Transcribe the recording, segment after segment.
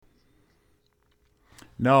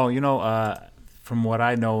No, from what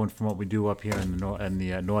I know and from what we do up here in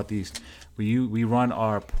the Northeast, we run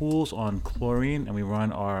our pools on chlorine and we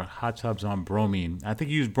run our hot tubs on bromine. I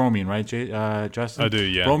think you use bromine, right, Justin? I do,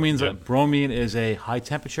 yeah. Bromine is a high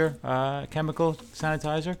temperature chemical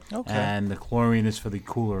sanitizer, Okay. and the chlorine is for the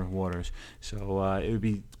cooler waters. So it would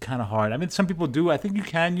be kind of hard. I mean, some people do. I think you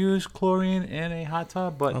can use chlorine in a hot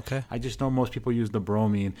tub, but Okay. I just know most people use the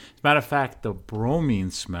bromine. As a matter of fact, the bromine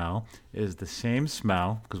smell is the same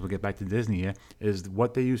smell, because we'll get back to Disney here, is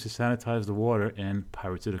what they use to sanitize the water in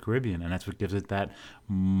Pirates of the Caribbean, and that's what gives it that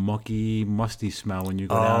mucky, musty smell when you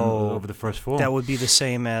go down over the first floor. That would be the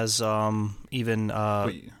same as the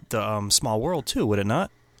Small World too, would it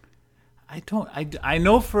not? I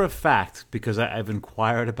know for a fact, because I've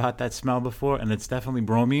inquired about that smell before, and it's definitely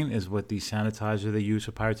bromine is what the sanitizer they use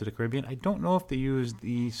for Pirates of the Caribbean. I don't know if they use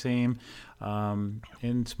the same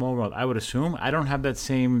in Small World. I would assume. I don't have that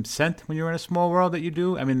same scent when you're in a Small World that you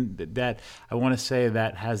do. I mean, that I want to say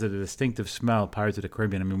that has a distinctive smell, Pirates of the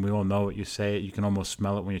Caribbean. I mean, we all know it. You say it. You can almost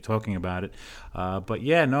smell it when you're talking about it. But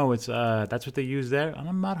yeah, no, it's that's what they use there. And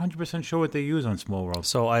I'm not 100% sure what they use on Small World.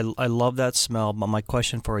 So I love that smell, but my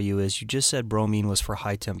question for you is, you just said bromine was for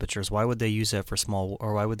high temperatures. Why would they use that for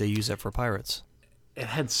why would they use that for Pirates? It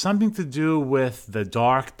had something to do with the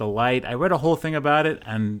dark, the light. I read a whole thing about it,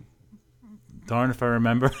 and darn if I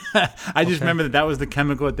remember. I just remember that was the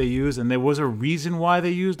chemical that they used, and there was a reason why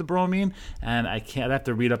they used the bromine, and I'd have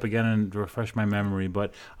to read up again and refresh my memory,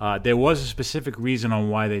 but there was a specific reason on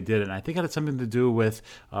why they did it, and I think it had something to do with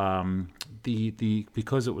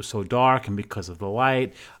because it was so dark and because of the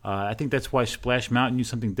light. I think that's why Splash Mountain used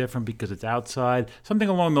something different, because it's outside, something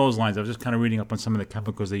along those lines. I was just kind of reading up on some of the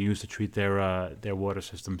chemicals they use to treat their water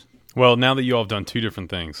systems. Well, now that you all have done two different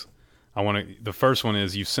things, the first one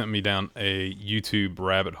is you sent me down a YouTube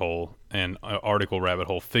rabbit hole and an article rabbit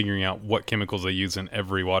hole figuring out what chemicals they use in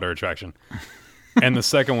every water attraction. And the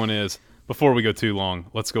second one is, before we go too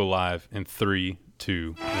long, let's go live in 3,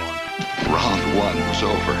 2, 1. Round one was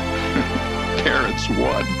over. Parents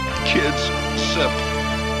won. Kids sip.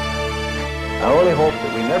 I only hope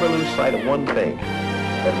that we never lose sight of one thing,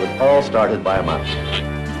 that it was all started by a mouse.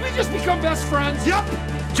 Did we just become best friends? Yep!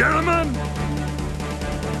 Gentlemen,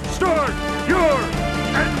 start your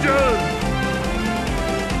engine!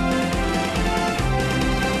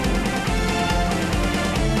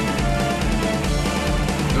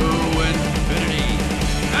 To infinity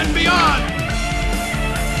and beyond!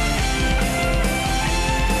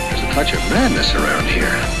 There's a touch of madness around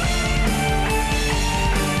here.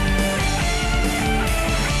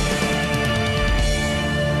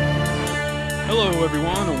 Hello,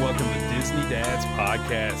 everyone, and welcome to Disney Dads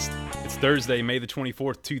Podcast. It's Thursday, May the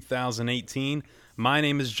 24th, 2018. My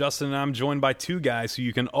name is Justin, and I'm joined by two guys who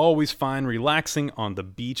you can always find relaxing on the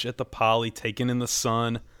beach at the Poly, taking in the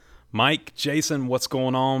sun. Mike, Jason, what's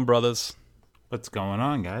going on, brothers? What's going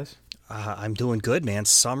on, guys? I'm doing good, man.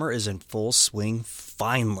 Summer is in full swing,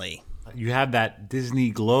 finally. You have that Disney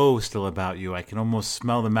glow still about you. I can almost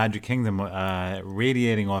smell the Magic Kingdom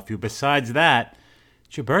radiating off you. Besides that,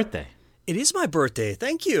 it's your birthday. It is my birthday.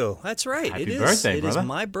 Thank you. That's right. Happy birthday, It brother. is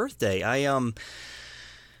my birthday.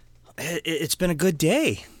 It's been a good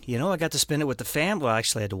day. You know, I got to spend it with the family. Well,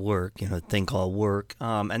 actually, I had to work. You know, a thing called work.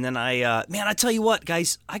 And then I tell you what,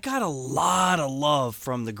 guys, I got a lot of love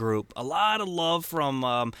from the group. A lot of love from.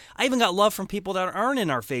 I even got love from people that aren't in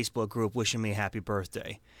our Facebook group wishing me a happy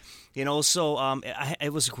birthday. You know, so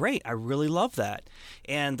it was great. I really love that,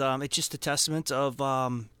 and it's just a testament of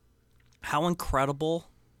how incredible,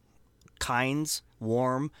 kind,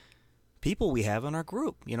 warm people we have in our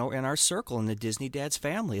group, you know, in our circle, in the Disney Dads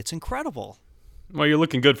family. It's incredible. Well, you're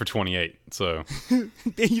looking good for 28, so. You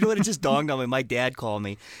know what? It just dawned on me. My dad called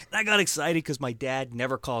me, and I got excited because my dad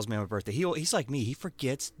never calls me on my birthday. He's like me. He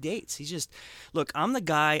forgets dates. He's just, look, I'm the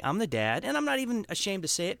guy, I'm the dad, and I'm not even ashamed to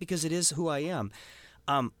say it because it is who I am.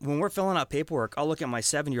 When we're filling out paperwork, I'll look at my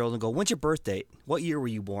 7-year-old and go, when's your birth date? What year were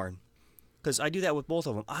you born? Because I do that with both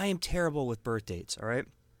of them. I am terrible with birth dates, all right?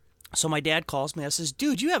 So my dad calls me. I says,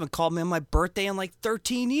 dude, you haven't called me on my birthday in like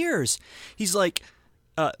 13 years. He's like,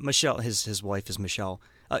 Michelle, his wife is Michelle.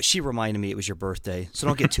 She reminded me it was your birthday, so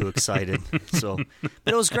don't get too excited. But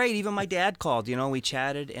it was great. Even my dad called, you know, we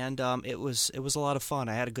chatted, and it was a lot of fun.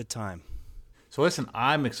 I had a good time. So listen,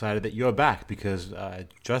 I'm excited that you're back because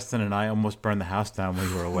Justin and I almost burned the house down when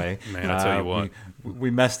we were away. Man, I tell you what. We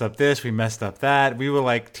messed up this, we messed up that. We were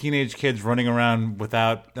like teenage kids running around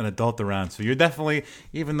without an adult around. So you're definitely,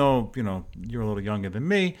 even though, you know, you're a little younger than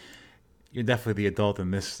me, you're definitely the adult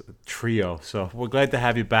in this trio. So we're glad to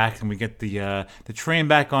have you back, and we get the train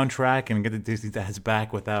back on track and get the Disney Dads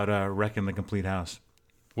back without wrecking the complete house.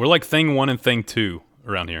 We're like thing one and thing two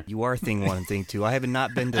around here. You are thing one and thing two. I have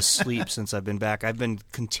not been to sleep since I've been back. I've been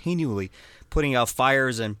continually putting out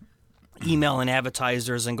fires and emailing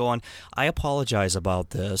advertisers and going, I apologize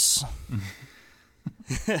about this.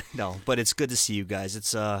 No, but it's good to see you guys.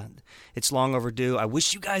 It's long overdue. I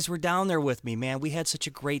wish you guys were down there with me, man. We had such a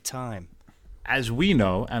great time. As we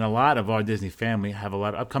know, and a lot of our Disney family have a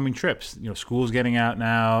lot of upcoming trips. You know, school's getting out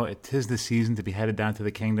now. It is the season to be headed down to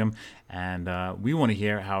the kingdom, and we want to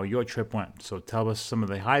hear how your trip went. So tell us some of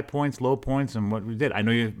the high points, low points, and what we did. I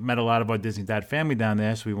know you met a lot of our Disney Dad family down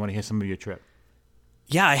there, so we want to hear some of your trip.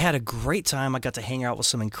 Yeah, I had a great time. I got to hang out with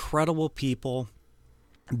some incredible people.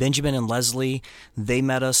 Benjamin and Leslie, they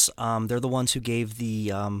met us. They're the ones who gave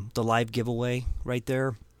the live giveaway right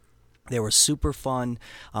there. They were super fun.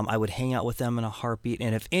 I would hang out with them in a heartbeat.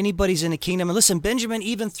 And if anybody's in the kingdom, and listen, Benjamin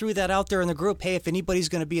even threw that out there in the group, hey, if anybody's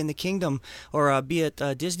going to be in the kingdom or be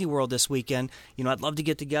at Disney World this weekend, I'd love to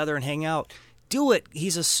get together and hang out. Do it.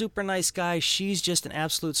 He's a super nice guy. She's just an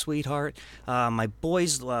absolute sweetheart. My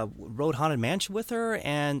boys rode Haunted Mansion with her,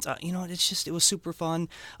 and, it was super fun.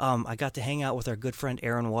 I got to hang out with our good friend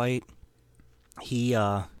Aaron White. He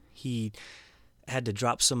had to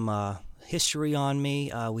drop some history on me.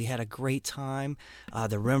 We had a great time.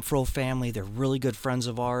 The Renfro family, they're really good friends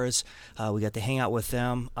of ours. We got to hang out with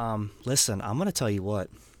them. Listen, I'm going to tell you what.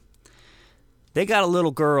 They got a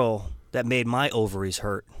little girl that made my ovaries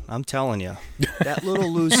hurt. I'm telling you. That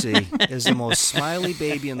little Lucy is the most smiley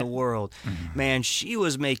baby in the world. Man, she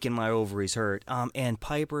was making my ovaries hurt. And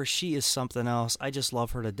Piper, she is something else. I just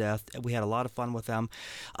love her to death. We had a lot of fun with them.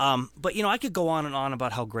 But, I could go on and on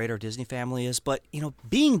about how great our Disney family is. But,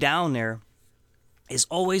 being down there is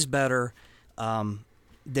always better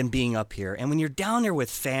than being up here. And when you're down there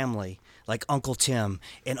with family, like Uncle Tim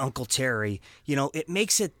and Uncle Terry, it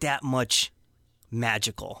makes it that much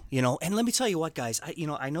magical, and let me tell you what, guys,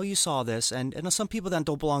 I know you saw this, and some people that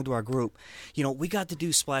don't belong to our group, we got to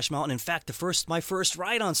do Splash Mountain. In fact, my first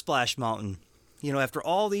ride on Splash Mountain, after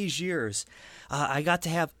all these years, I got to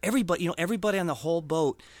have everybody on the whole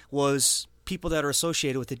boat was people that are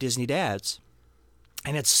associated with the Disney Dads,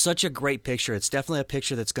 and it's such a great picture. It's definitely a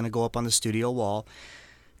picture that's going to go up on the studio wall,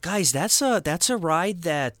 guys. That's a ride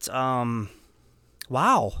that,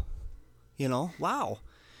 wow.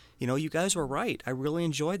 You guys were right. I really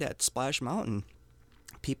enjoyed that Splash Mountain.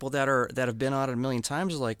 People that have been on it a million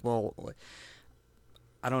times are like, well,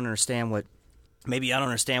 I don't understand what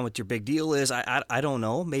your big deal is. I don't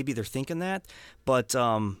know. Maybe they're thinking that. But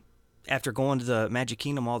after going to the Magic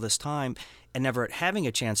Kingdom all this time and never having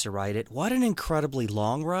a chance to ride it, what an incredibly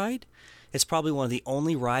long ride. It's probably one of the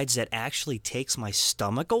only rides that actually takes my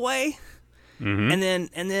stomach away. Mm-hmm.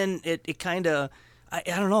 And then it kind of... I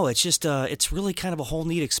don't know. It's just it's really kind of a whole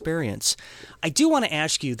neat experience. I do want to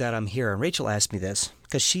ask you that I'm here, and Rachel asked me this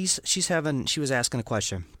because she was asking a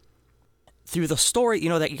question through the story.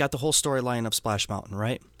 That you got the whole storyline of Splash Mountain,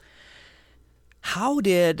 right? How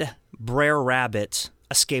did Brer Rabbit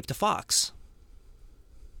escape the fox?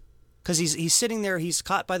 Because he's sitting there, he's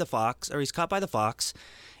caught by the fox, and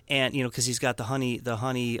because he's got the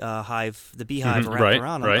honey hive, the beehive wrapped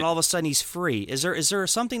around him, and all of a sudden he's free. Is there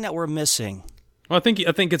something that we're missing? Well, I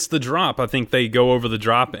think it's the drop. I think they go over the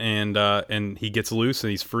drop and he gets loose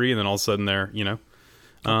and he's free, and then all of a sudden they're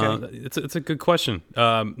Okay. It's a good question.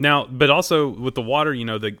 Now, but also with the water,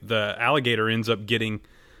 the alligator ends up getting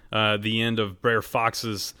the end of Brer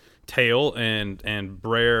Fox's tail, and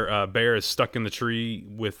Bear is stuck in the tree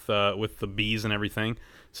with the bees and everything.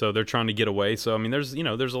 So they're trying to get away. So I mean, there's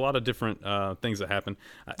a lot of different things that happen.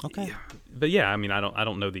 Okay. But yeah, I mean, I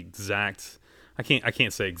don't know the exact. I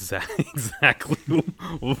can't say exactly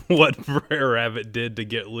what Brer Rabbit did to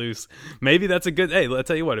get loose. Maybe that's a good. Hey, let's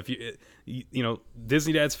tell you what. If you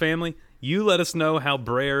Disney Dad's family, you let us know how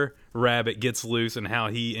Brer Rabbit gets loose and how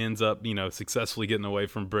he ends up successfully getting away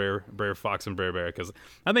from Brer Fox and Brer Bear. Because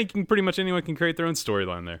I think pretty much anyone can create their own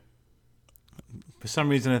storyline there. For some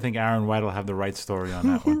reason, I think Aaron White will have the right story on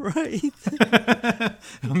that one. Right.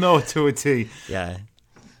 He'll know it to a T. Yeah.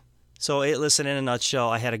 So, listen, in a nutshell,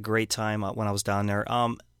 I had a great time when I was down there.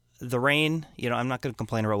 The rain, I'm not going to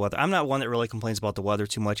complain about weather. I'm not one that really complains about the weather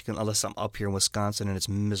too much unless I'm up here in Wisconsin and it's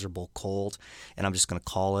miserable cold, and I'm just going to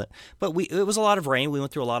call it. But it was a lot of rain. We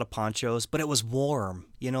went through a lot of ponchos, but it was warm,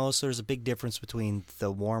 so there's a big difference between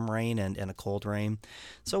the warm rain and a cold rain.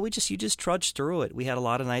 So you just trudged through it. We had a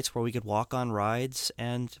lot of nights where we could walk on rides,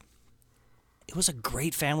 and it was a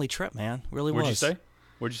great family trip, man. It really was.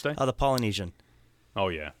 Where'd you stay? The Polynesian. Oh,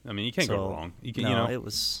 yeah. I mean, you can't go wrong. It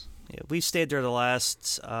was... Yeah, we've stayed there the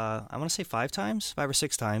last, I want to say 5 or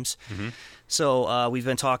 6 times. Mm-hmm. So we've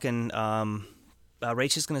been talking...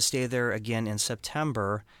 Rachel's going to stay there again in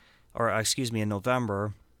September. in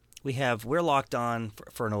November. We're locked on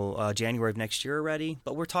for January of next year already,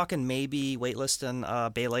 but we're talking maybe waitlist in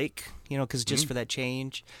Bay Lake, because just for that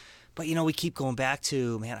change. But, we keep going back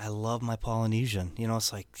to, man, I love my Polynesian.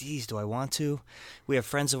 It's like, geez, do I want to? We have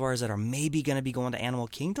friends of ours that are maybe going to be going to Animal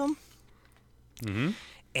Kingdom. Mm-hmm.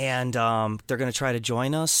 And they're going to try to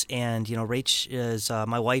join us. And, Rach is,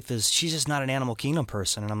 my wife she's just not an Animal Kingdom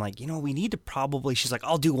person. And I'm like, we need to she's like,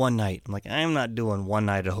 I'll do one night. I'm like, I'm not doing one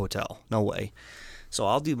night at a hotel. No way. So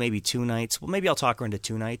I'll do maybe 2 nights. Well, maybe I'll talk her into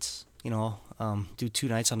 2 nights, do 2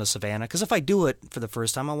 nights on the Savannah. Because if I do it for the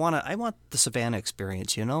first time, I want the Savannah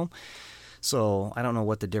experience, So I don't know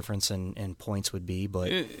what the difference in points would be, but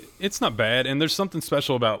it's not bad. And there's something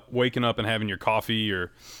special about waking up and having your coffee,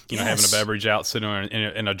 or having a beverage out, sitting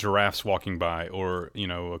and a giraffe's walking by, or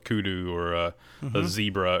a kudu, or a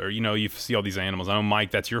zebra, or you see all these animals. I know,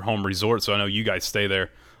 Mike, that's your home resort, so I know you guys stay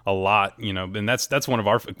there a lot. And that's one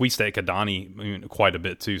of we stay at Kidani quite a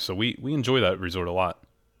bit too, so we enjoy that resort a lot.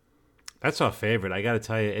 That's our favorite. I got to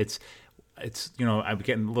tell you, it's I'm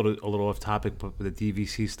getting a little off topic, but with the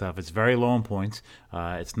DVC stuff, it's very low in points.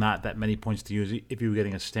 It's not that many points to use if you're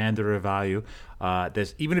getting a standard or a value.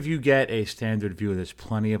 Even if you get a standard view, there's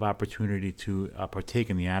plenty of opportunity to partake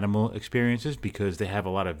in the animal experiences because they have a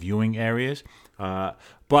lot of viewing areas.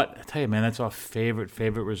 But I tell you, man, that's our favorite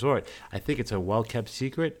resort. I think it's a well-kept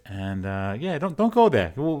secret, and don't go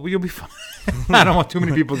there. You'll be fine. I don't want too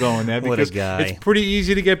many people going there because it's pretty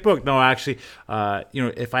easy to get booked. No, actually,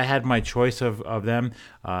 if I had my choice of them,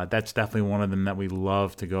 that's definitely one of them that we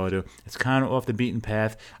love to go to. It's kind of off the beaten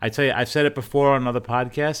path. I tell you, I've said it before on other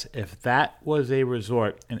podcasts. If that was a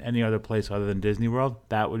resort in any other place other than Disney World,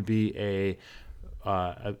 that would be a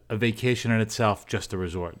vacation in itself, just a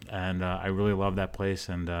resort, and I really love that place.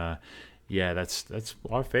 And that's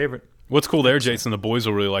our favorite. What's cool there, Jason, the boys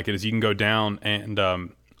will really like it, is you can go down, and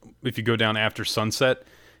if you go down after sunset,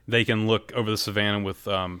 they can look over the Savannah with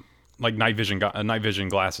like night vision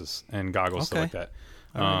glasses and goggles, stuff like that.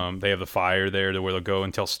 They have the fire there where they'll go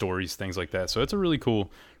and tell stories, things like that. So it's a really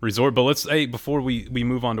cool resort. But before we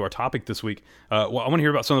move on to our topic this week, I want to hear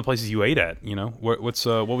about some of the places you ate at. What was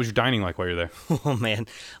your dining like while you're there? Oh man,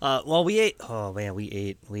 we ate. Oh man, we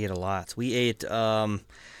ate a lot. We ate.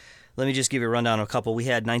 Let me just give you a rundown of a couple. We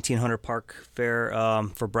had 1900 Park Fare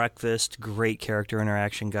for breakfast. Great character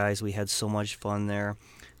interaction, guys. We had so much fun there.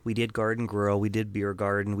 We did Garden Grill. We did Beer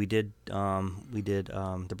Garden. We did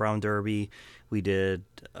the Brown Derby. We did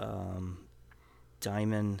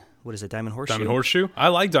Diamond. What is it? Diamond Horseshoe. Diamond Horseshoe. I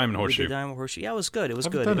like Diamond Horseshoe. We did Diamond Horseshoe. Yeah, it was good. It was I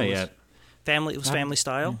haven't good. Done it yet. Family. It was family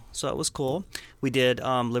style, so it was cool. We did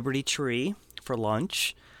Liberty Tree for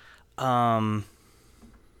lunch. I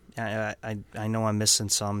know I'm missing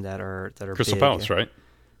some that are Crystal big. Palace, right?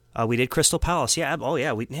 We did Crystal Palace. Yeah. Oh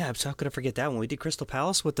yeah. I'm not gonna forget that one. We did Crystal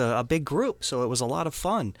Palace with a big group, so it was a lot of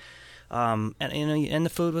fun. And the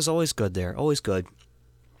food was always good there. Always good.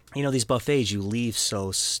 These buffets, you leave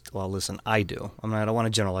so... well, listen, I do. I don't want to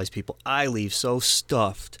generalize people. I leave so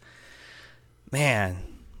stuffed. Man,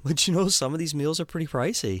 but some of these meals are pretty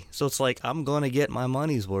pricey. So it's like, I'm going to get my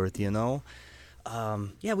money's worth, we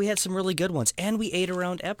had some really good ones. And we ate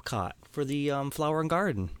around Epcot for the Flower and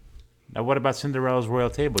Garden. Now, what about Cinderella's Royal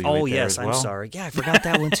Table? Oh, yes, I'm sorry. Yeah, I forgot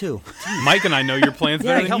that one, too. Mike and I know your plans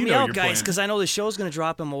better than help you me know out, your guys, plans. because I know the show's going to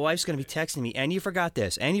drop and my wife's going to be texting me, and you forgot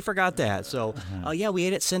this, and you forgot that. So, we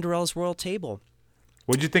ate at Cinderella's Royal Table.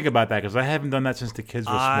 What'd you think about that? Because I haven't done that since the kids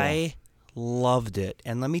were small. I loved it.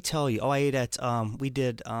 And let me tell you, I ate at, we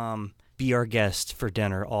did Be Our Guest for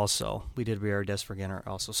dinner also. We did Be Our Guest for dinner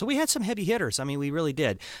also. So we had some heavy hitters. I mean, we really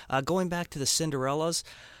did. Going back to the Cinderellas,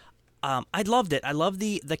 I loved it. I love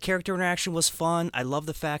the character interaction was fun. I love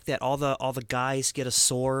the fact that all the guys get a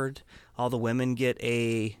sword, all the women get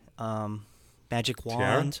a magic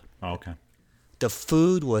wand. Oh, okay. The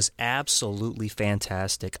food was absolutely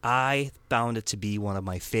fantastic. I found it to be one of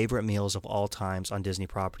my favorite meals of all times on Disney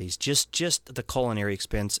properties. Just the culinary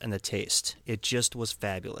experience and the taste. It just was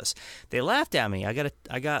fabulous. They laughed at me.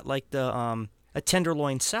 I got like a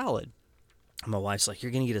tenderloin salad. My wife's like,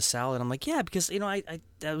 "You're gonna get a salad?" I'm like, "Yeah," because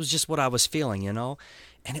that was just what I was feeling, and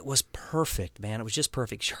it was perfect, man. It was just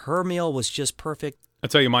perfect. Her meal was just perfect. I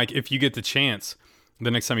tell you, Mike, if you get the chance,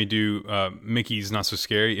 the next time you do Mickey's Not So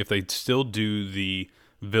Scary, if they still do the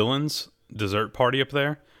Villains dessert party up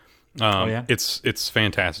there, it's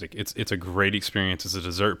fantastic. It's a great experience. It's a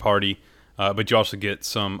dessert party, but you also get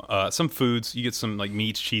some foods. You get some like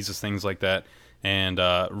meats, cheeses, things like that. And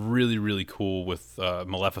really, really cool with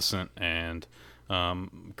Maleficent and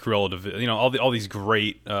Cruella de Vil. All these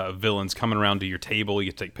great villains coming around to your table. You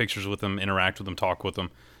get to take pictures with them, interact with them, talk with them.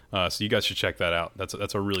 So you guys should check that out.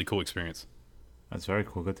 That's a really cool experience. That's very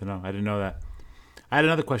cool. Good to know. I didn't know that. I had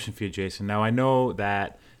another question for you, Jason. Now, I know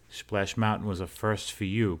that Splash Mountain was a first for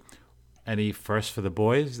you. Any first for the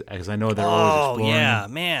boys? Because I know they're always exploring. Oh, yeah,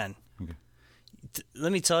 man. Okay.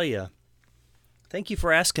 Let me tell you. Thank you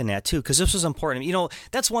for asking that, too, because this was important. You know,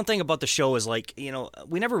 that's one thing about the show is, like, you know,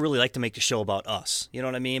 we never really like to make the show about us. You know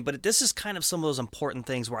what I mean? But this is kind of some of those important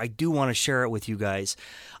things where I do want to share it with you guys.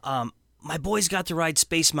 My boys got to ride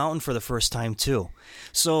Space Mountain for the first time, too.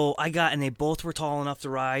 So and they both were tall enough to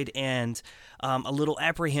ride, and a little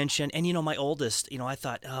apprehension. And, you know, my oldest, you know, I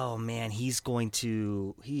thought, oh, man, he's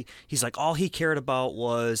like, all he cared about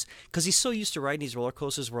was, because he's so used to riding these roller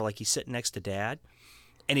coasters where, like, he's sitting next to Dad,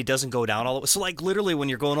 and he doesn't go down all the way. So, like, literally when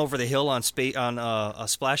you're going over the hill on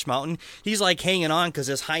Splash Mountain, he's, like, hanging on because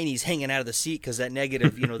his hiney's hanging out of the seat because that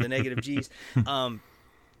negative, you know, the negative G's.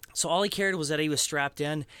 So all he cared was that he was strapped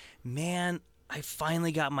in. Man, I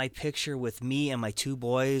finally got my picture with me and my two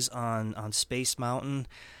boys on Space Mountain.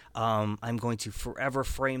 I'm going to forever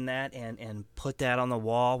frame that and put that on the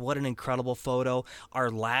wall. What an incredible photo.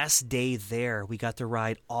 Our last day there, we got to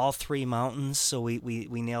ride all three mountains. So we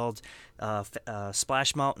nailed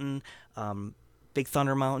Splash Mountain, Big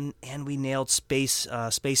Thunder Mountain, and we nailed Space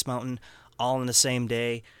Mountain all in the same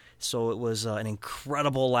day. So it was an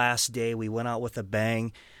incredible last day. We went out with a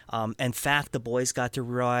bang. In fact, the boys got to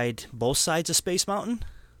ride both sides of Space Mountain.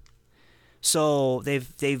 So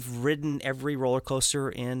they've ridden every roller coaster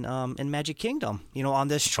in Magic Kingdom, you know, on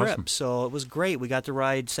this trip. Awesome. So it was great. We got to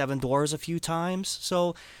ride Seven Dwarfs a few times.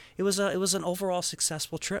 So it was an overall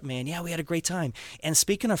successful trip, man. Yeah, we had a great time. And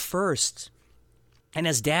speaking of firsts, and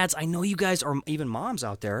as dads, I know you guys, or even moms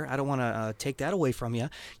out there, I don't want to take that away from you.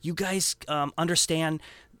 You guys understand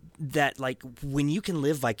that, like, when you can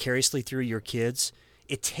live vicariously through your kids,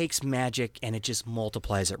 it takes magic and it just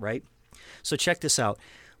multiplies it, right? So check this out.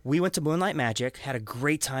 We went to Moonlight Magic, had a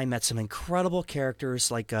great time, met some incredible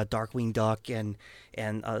characters like Darkwing Duck and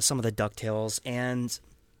some of the DuckTales, and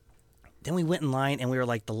then we went in line and we were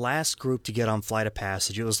like the last group to get on Flight of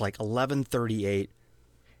Passage. It was like 11:38,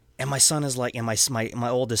 and my son is like, and my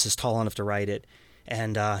oldest is tall enough to ride it,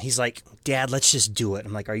 and he's like, Dad, let's just do it.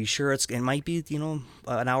 I'm like, are you sure it might be, you know,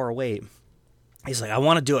 an hour wait? He's like, I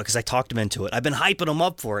want to do it because I talked him into it. I've been hyping him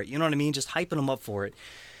up for it. You know what I mean? Just hyping him up for it.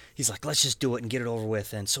 He's like, let's just do it and get it over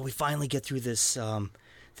with. And so we finally get through this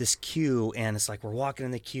queue, and it's like we're walking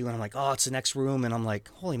in the queue, and I'm like, oh, it's the next room. And I'm like,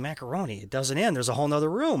 holy macaroni, it doesn't end. There's a whole nother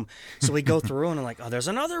room. So we go through, and I'm like, oh, there's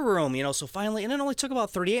another room, you know. So finally, and it only took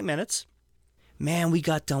about 38 minutes. Man, we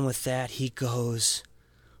got done with that. He goes,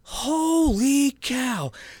 holy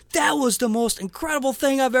cow, that was the most incredible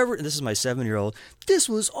thing I've ever... This is my 7-year-old. This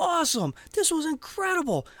was awesome. This was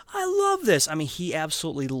incredible. I love this. I mean, he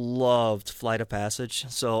absolutely loved Flight of Passage.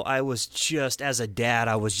 So I was just, as a dad,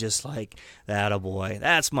 I was just like, that a boy.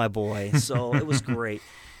 That's my boy. So it was great.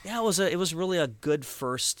 Yeah, it was really a good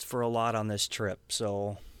first for a lot on this trip.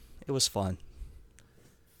 So it was fun.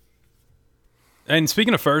 And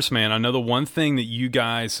speaking of first, man, I know the one thing that you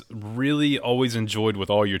guys really always enjoyed with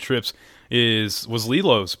all your trips was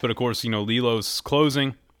Lilo's. But of course, you know, Lilo's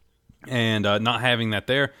closing and not having that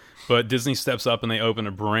there. But Disney steps up and they open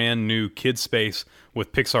a brand new kids space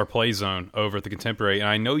with Pixar Play Zone over at the Contemporary. And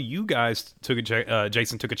I know you guys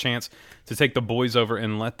Jason took a chance to take the boys over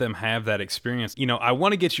and let them have that experience. You know, I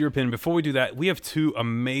want to get your opinion. Before we do that, we have two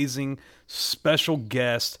amazing special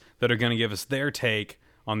guests that are going to give us their take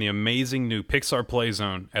on the amazing new Pixar Play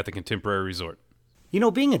Zone at the Contemporary Resort. You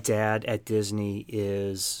know, being a dad at Disney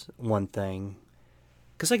is one thing,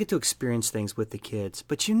 because I get to experience things with the kids.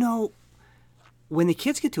 But you know, when the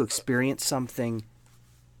kids get to experience something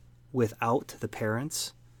without the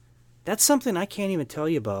parents, that's something I can't even tell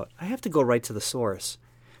you about. I have to go right to the source.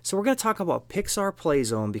 So we're going to talk about Pixar Play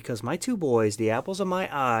Zone because my two boys, the apples of my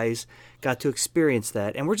eyes, got to experience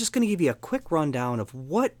that. And we're just going to give you a quick rundown of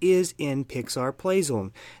what is in Pixar Play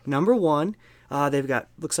Zone. Number one,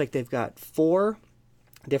 looks like they've got 4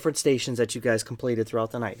 different stations that you guys completed throughout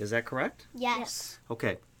the night. Is that correct? Yes.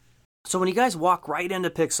 Okay. So when you guys walk right into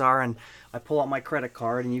Pixar and I pull out my credit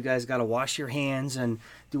card and you guys got to wash your hands and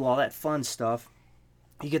do all that fun stuff,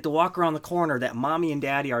 you get to walk around the corner that Mommy and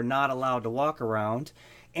Daddy are not allowed to walk around.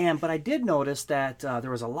 But I did notice that there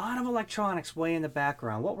was a lot of electronics way in the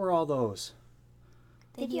background. What were all those?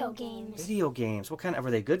 Video games. Video games. What kind of,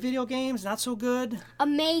 were they good video games? Not so good?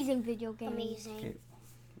 Amazing video games. Amazing. Okay.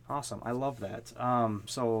 Awesome. I love that.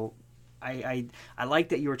 So I like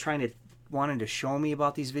that you were wanting to show me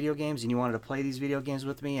about these video games and you wanted to play these video games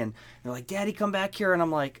with me, and you're like, Daddy, come back here. And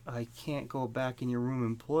I'm like, I can't go back in your room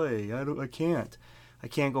and play. I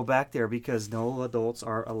can't go back there because no adults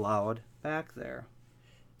are allowed back there.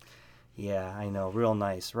 Yeah, I know. Real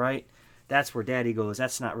nice, right? that's where Daddy goes,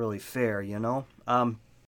 that's not really fair, you know?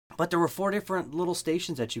 But there were 4 different little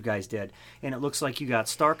stations that you guys did, and it looks like you got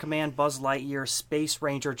Star Command, Buzz Lightyear, Space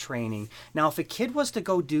Ranger training. Now, if a kid was to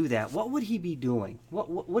go do that, what would he be doing?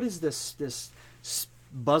 What is this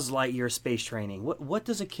Buzz Lightyear space training? What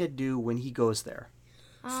does a kid do when he goes there?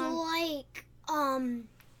 You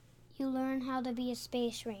learn how to be a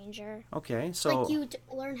space ranger. Okay, so Like, you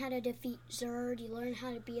learn how to defeat Zerd. You learn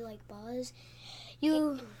how to be like Buzz.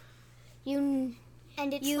 And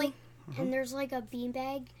there's like a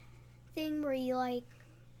beanbag thing where you like,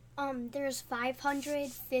 there's 500,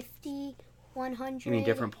 50, 100. you mean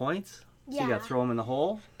different points? Yeah. So you got to throw them in the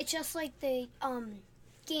hole? It's just like the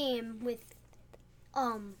game with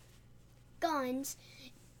guns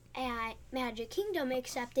at Magic Kingdom,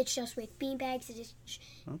 except it's just with beanbags.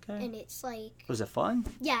 Okay. And it's like, Was it fun?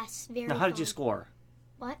 yes, very Now, how did you fun. score?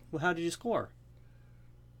 What? Well, how did you score?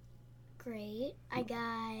 Great. I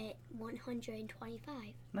got 125.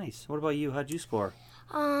 Nice. What about you? How did you score?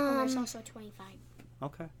 There's also 25.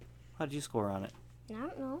 Okay. How did you score on it? I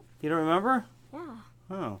don't know. You don't remember? Yeah.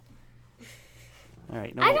 Oh. All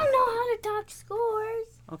right. No, I don't know how to talk scores.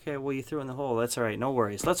 Okay, well, you threw it in the hole. That's all right. No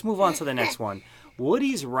worries. Let's move on to the next one.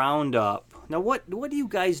 Woody's Roundup. Now, what do you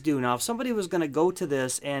guys do? Now, if somebody was going to go to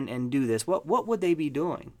this and do this, what would they be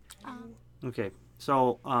doing? Okay.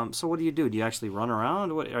 So what do you do? Do you actually run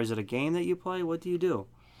around? Or is it a game that you play? What do you do?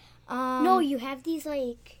 No, you have these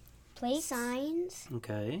like signs,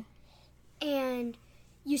 Okay. and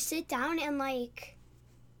you sit down and like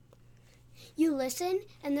you listen,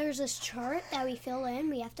 and there's this chart that we fill in.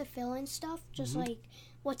 We have to fill in stuff, just like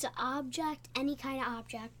what's an object, any kind of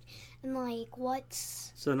object, and like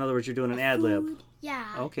what's So, in other words, you're doing an ad lib. food. Yeah.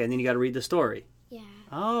 Okay, and then you got to read the story. Yeah.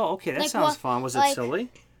 Oh, okay. That Like sounds what- fun. Was it like- silly?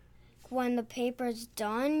 When the paper's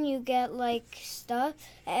done, you get like stuff.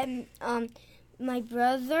 And my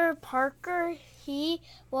brother Parker, he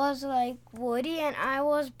was like Woody, and I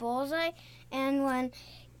was Bullseye. And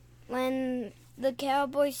when the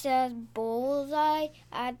cowboy says Bullseye,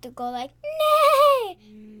 I had to go like, nay.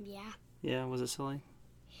 Yeah. Yeah, was it silly?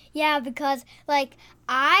 Yeah, because like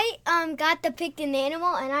I got to pick an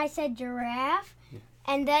animal, and I said giraffe,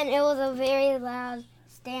 and then it was a very loud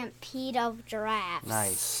stampede of giraffes.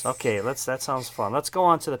 Nice. Okay, that sounds fun. Let's go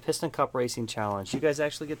on to the Piston Cup Racing Challenge. You guys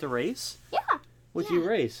actually get to race? Yeah. What do you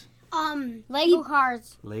race? Lego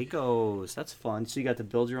cars. Legos. That's fun. So you got to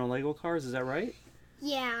build your own Lego cars, is that right?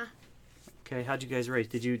 Yeah. Okay, how'd you guys race?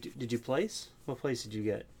 Did you place? What place did you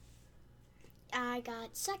get? I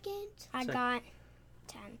got second. I got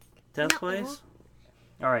 10th. 10th place?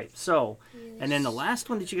 All right, so, and then the last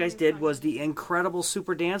one that you guys did was the Incredible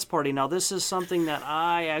Super Dance Party. Now, this is something that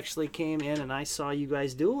I actually came in and I saw you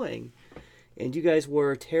guys doing. And you guys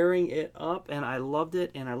were tearing it up, and I loved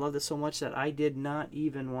it, and I loved it so much that I did not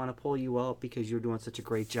even want to pull you out because you were doing such a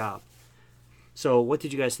great job. So, what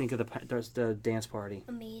did you guys think of the dance party?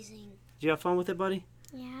 Amazing. Did you have fun with it, buddy?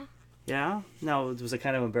 Yeah. Yeah? Now, was it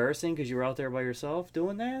kind of embarrassing because you were out there by yourself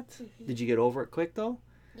doing that? Mm-hmm. Did you get over it quick, though?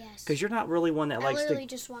 Yes. Because you're not really one that I likes literally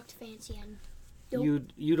to... just walked fancy and You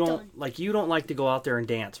don't done. you don't like to go out there and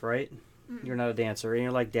dance, right? You're not a dancer, and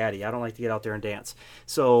you're like Daddy. I don't like to get out there and dance.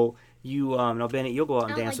 So you now Bennett, you'll go out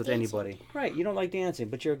and I don't dance like with dancing. anybody, right? You don't like dancing,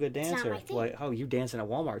 but you're a good not dancer. my thing. Like, oh, you dancing at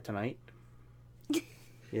Walmart tonight?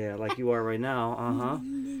 Yeah, like you are right now.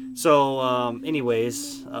 So,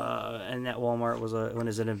 anyways, and that Walmart was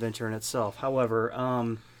an adventure in itself. However,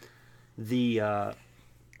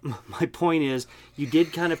 my point is, you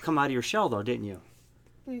did kind of come out of your shell, though, didn't you?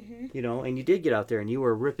 Mm-hmm. You know, and you did get out there, and you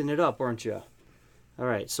were ripping it up, weren't you? All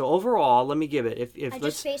right. So overall, let me give it. If I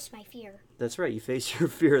let's, just faced my fear. That's right. You face your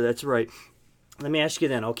fear. That's right. Let me ask you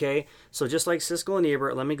then, okay? So just like Siskel and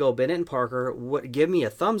Ebert, let me go Bennett and Parker. Give me a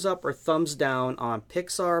thumbs up or thumbs down on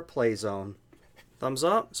Pixar Playzone. Thumbs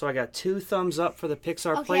up. So I got 2 thumbs up for the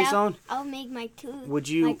Pixar Playzone. I'll make my two. Would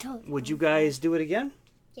you guys do it again?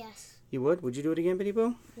 Yes. You would? Would you do it again, Bitty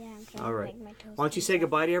Boo? Yeah, I'm trying All to right. make my toes. Why don't you say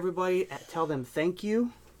goodbye to everybody? Tell them thank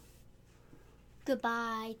you.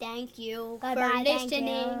 Goodbye. Thank you Goodbye, for thank listening.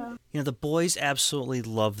 you. You know, the boys absolutely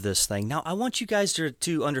love this thing. Now, I want you guys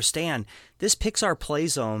to understand, this Pixar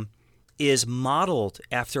Playzone is modeled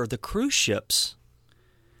after the cruise ships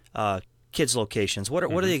kids locations. What are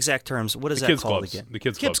the exact terms? What is The that kids called clubs. again? The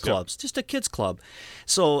kids clubs. clubs, Just a kids club.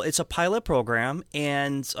 So it's a pilot program,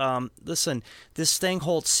 and listen, this thing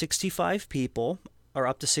holds 65 people, or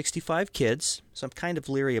up to 65 kids. So I'm kind of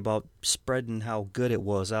leery about spreading how good it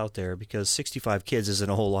was out there, because 65 kids isn't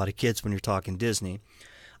a whole lot of kids when you're talking Disney.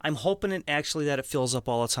 I'm hoping that it fills up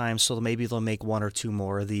all the time, so maybe they'll make 1 or 2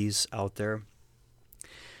 more of these out there.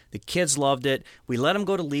 The kids loved it. We let them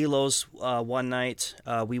go to Lilo's one night.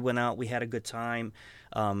 We went out. We had a good time.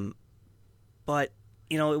 But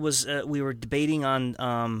it was we were debating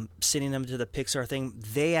on sending them to the Pixar thing.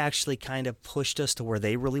 They actually kind of pushed us to where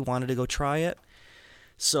they really wanted to go try it.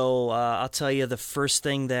 So I'll tell you the first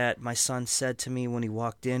thing that my son said to me when he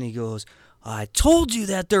walked in, he goes, "I told you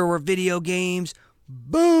that there were video games."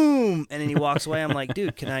 Boom! And then he walks away. I'm like,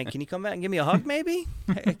 dude, can you come back and give me a hug maybe?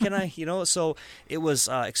 Can I, So it was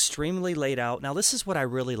extremely laid out. Now, this is what I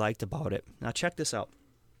really liked about it. Now, check this out.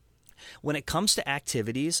 When it comes to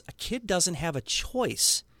activities, a kid doesn't have a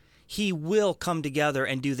choice. He will come together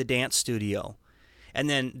and do the dance studio. And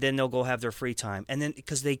then they'll go have their free time. And then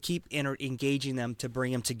because they keep engaging them to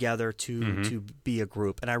bring them together to be a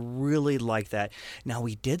group. And I really like that. Now,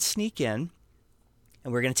 we did sneak in.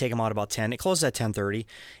 And we're going to take them out about 10. It closed at 10:30.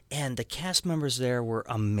 And the cast members there were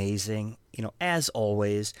amazing, as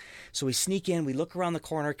always. So we sneak in. We look around the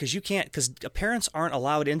corner because parents aren't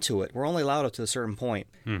allowed into it. We're only allowed up to a certain point.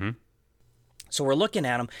 Mm-hmm. So we're looking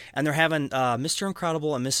at them, and they're having Mr.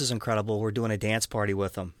 Incredible and Mrs. Incredible. We're doing a dance party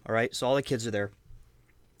with them, all right? So all the kids are there.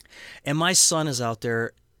 And my son is out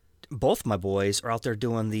there. Both my boys are out there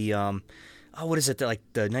doing the, what is it, like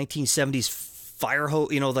the 1970s fire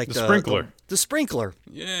hose, like the sprinkler. The sprinkler.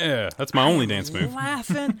 Yeah, that's my only dance move.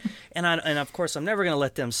 Laughing, and of course I'm never going to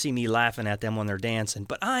let them see me laughing at them when they're dancing.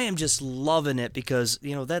 But I am just loving it because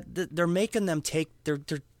that they're making them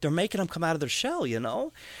they're making them come out of their shell,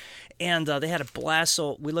 And they had a blast,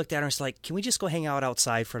 so we looked at her and was like, can we just go hang out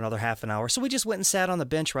outside for another half an hour? So we just went and sat on the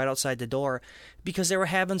bench right outside the door because they were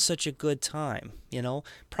having such a good time,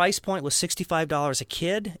 Price point was $65 a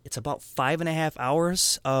kid. It's about 5.5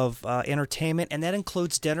 hours of entertainment, and that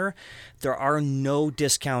includes dinner. There are no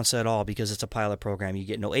discounts at all because it's a pilot program. You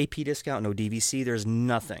get no AP discount, no DVC. There's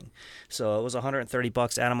nothing. So it was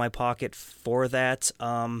 $130 out of my pocket for that.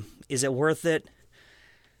 Is it worth it?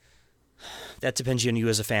 That depends on you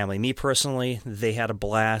as a family. Me personally, they had a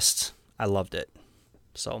blast. I loved it.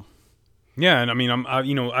 So, yeah, and I mean,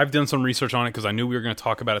 I've done some research on it because I knew we were going to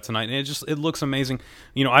talk about it tonight, and it looks amazing.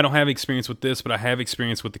 I don't have experience with this, but I have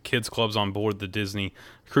experience with the kids clubs on board the Disney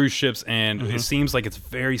cruise ships, and it seems like it's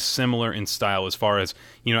very similar in style as far as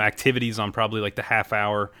activities on probably like the half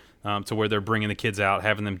hour. To where they're bringing the kids out,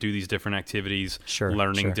 having them do these different activities,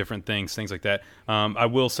 learning different things like that. I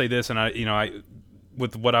will say this, and I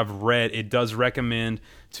with what I've read, it does recommend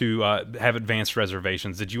to have advanced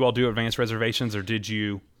reservations. Did you all do advanced reservations, or did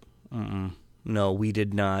you? No, we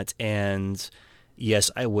did not. And yes,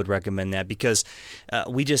 I would recommend that because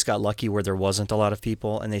we just got lucky where there wasn't a lot of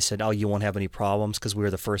people, and they said, "Oh, you won't have any problems," because we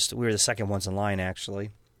were the second ones in line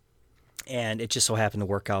actually. And it just so happened to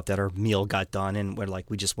work out that our meal got done, and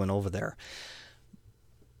we just went over there.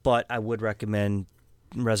 But I would recommend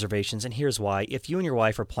reservations, and here's why. If you and your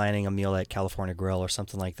wife are planning a meal at California Grill or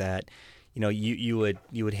something like that, you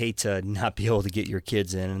would hate to not be able to get your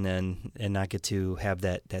kids in and not get to have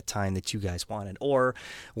that time that you guys wanted. Or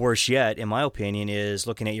worse yet, in my opinion, is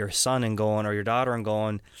looking at your son and going, or your daughter and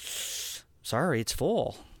going, sorry, it's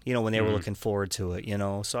full. When they were looking forward to it,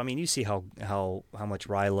 So I mean, you see how much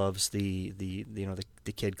Rye loves the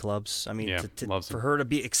kid clubs. I mean, for her to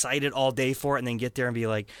be excited all day for it and then get there and be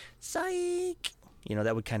like, psych.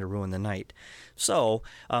 That would kind of ruin the night. So,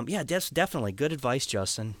 that's definitely good advice,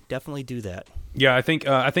 Justin. Definitely do that. Yeah, I think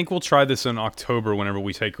we'll try this in October whenever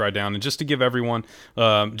we take Ride Down. And just to give everyone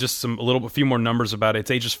just a few more numbers about it,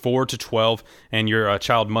 it's ages 4 to 12, and your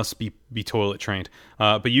child must be toilet trained.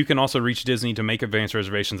 But you can also reach Disney to make advance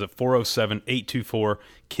reservations at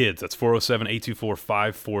 407-824-KIDS. That's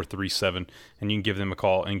 407-824-5437, and you can give them a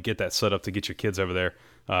call and get that set up to get your kids over there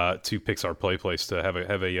to Pixar Play Place to have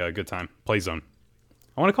a good time. Play Zone.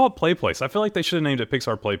 I want to call it Play Place. I feel like they should have named it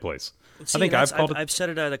Pixar Play Place. See, I think I've said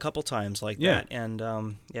it a couple times like that, and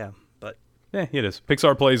but yeah, it is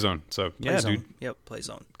Pixar Play Zone. So Play Zone. Dude, yep, Play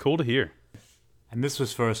Zone. Cool to hear. And this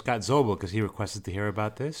was for Scott Zobel because he requested to hear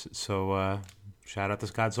about this. So shout out to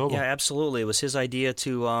Scott Zobel. Yeah, absolutely. It was his idea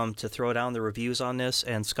to throw down the reviews on this,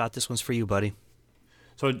 and Scott, this one's for you, buddy.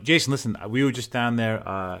 So Jason, listen, we were just down there.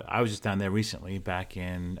 I was just down there recently, back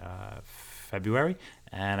in February,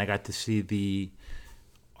 and I got to see the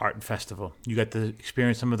Art Festival. You got to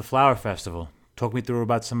experience some of the Flower Festival. Talk me through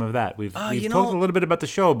about some of that. We've talked a little bit about the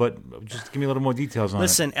show, but just give me a little more details on it.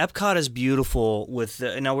 Listen, Epcot is beautiful.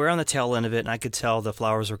 Now we're on the tail end of it, and I could tell the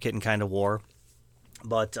flowers were getting kind of wore,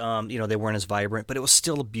 but they weren't as vibrant. But it was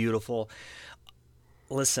still beautiful.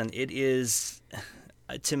 Listen, it is,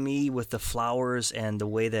 to me, with the flowers and the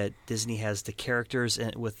way that Disney has the characters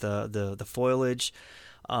and with the foliage.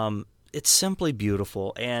 it's simply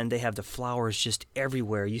beautiful, and they have the flowers just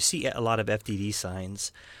everywhere. You see a lot of FDD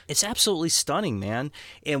signs. It's absolutely stunning, man,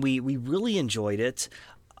 and we really enjoyed it.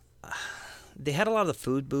 They had a lot of the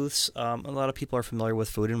food booths. A lot of people are familiar with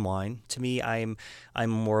Food and Wine. To me, I'm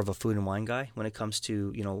more of a food and wine guy when it comes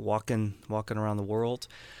to walking around the world.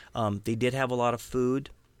 They did have a lot of food.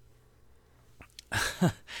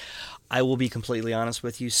 I will be completely honest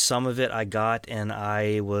with you. Some of it I got, and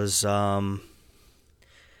I was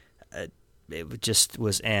it just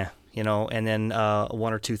was And then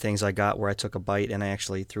one or two things I got where I took a bite and I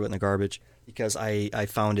actually threw it in the garbage because I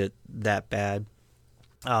found it that bad.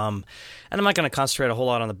 And I'm not going to concentrate a whole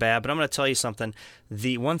lot on the bad, but I'm going to tell you something.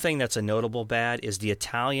 The one thing that's a notable bad is the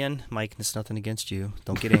Italian. Mike, it's nothing against you.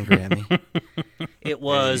 Don't get angry at me. It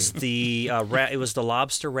was the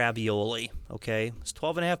lobster ravioli. Okay, it's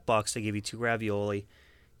 $12.50. They give you 2 ravioli.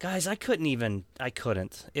 Guys, I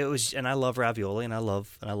couldn't. It was, and I love ravioli, and I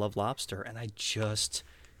love lobster, and I just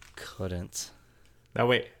couldn't. Now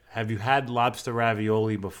wait, have you had lobster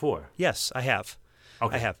ravioli before? Yes, I have.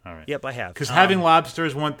 Okay. I have. All right. Yep, I have. Because having lobster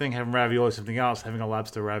is one thing, having ravioli is something else. Having a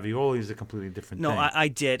lobster ravioli is a completely different thing. No, I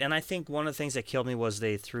did, and I think one of the things that killed me was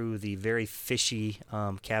they threw the very fishy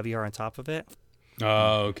caviar on top of it.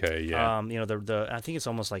 Oh, okay, yeah. I think it's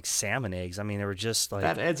almost like salmon eggs. I mean, they were just like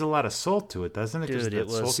that adds a lot of salt to it, doesn't it? Dude, it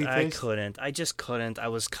was. Salty taste? I just couldn't. I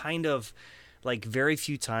was kind of like very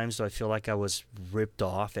few times do I feel like I was ripped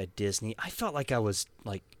off at Disney. I felt like I was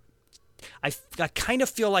like. I kind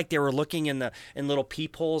of feel like they were looking in little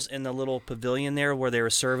peepholes in the little pavilion there where they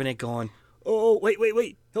were serving it, going, "Oh,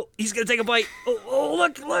 wait! Oh, he's gonna take a bite! Oh,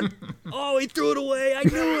 look! Oh, he threw it away! I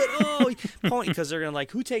knew it! Oh, because they're gonna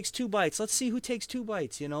like, who takes 2 bites? Let's see who takes 2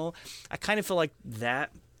 bites. I kind of feel like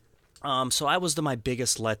that. So I was my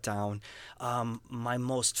biggest letdown. My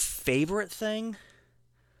most favorite thing.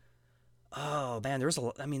 Oh man, there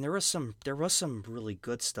was some really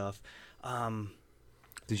good stuff.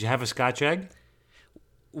 Did you have a Scotch egg?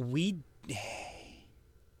 We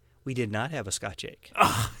did not have a Scotch egg.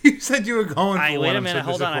 Oh, you said you were going for one. Wait a minute,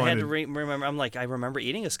 hold on. I had to remember. I remember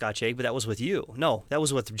eating a Scotch egg, but that was with you. No, that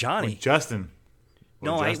was with Johnny. With Justin.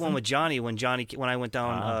 I ate one with Johnny when I went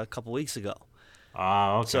down a couple weeks ago.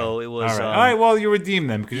 Okay. So it was. All right. Well, you redeemed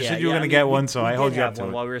them because you said you were going to get one, so I hold you up to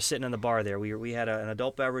it. While we were sitting in the bar there, we had an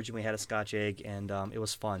adult beverage and we had a Scotch egg, and it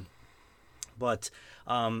was fun. But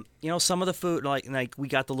some of the food, like we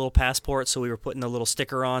got the little passport, so we were putting the little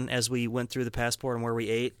sticker on as we went through the passport and where we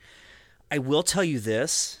ate. I will tell you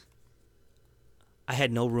this: I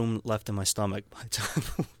had no room left in my stomach by the time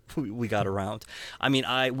we got around. I mean,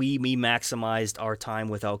 we maximized our time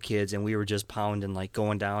without kids, and we were just pounding, like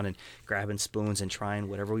going down and grabbing spoons and trying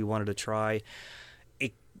whatever we wanted to try.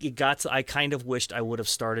 It got to, I kind of wished I would have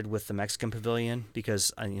started with the Mexican Pavilion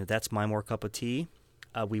because that's my more cup of tea.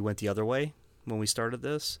 We went the other way when we started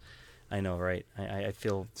this. I know, right? I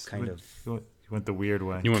feel kind of... You went the weird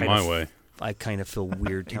way. You went my way. I kind of feel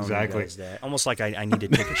weird telling exactly. you guys that. Almost like I need to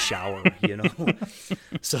take a shower,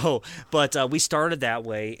 So, but we started that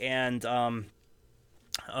way, and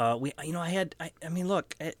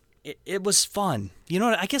look, it was fun.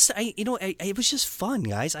 I guess it was just fun,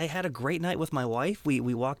 guys. I had a great night with my wife. We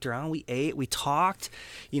walked around, we ate, we talked,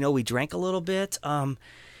 we drank a little bit.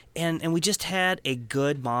 And we just had a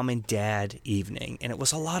good mom and dad evening, and it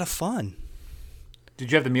was a lot of fun.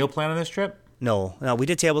 Did you have the meal plan on this trip? No, we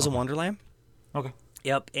did Tables in Wonderland. Okay.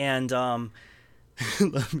 Yep, and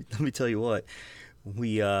let me tell you what,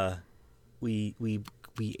 we ate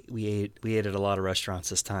at a lot of restaurants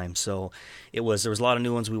this time. So there was a lot of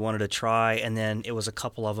new ones we wanted to try, and then it was a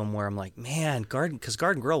couple of them where I'm like, man, Garden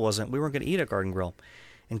Grill we weren't going to eat at Garden Grill,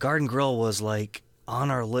 and Garden Grill was like.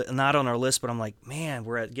 Not on our list, but I'm like, man,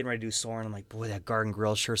 we're getting ready to do Soarin'. I'm like, boy, that Garden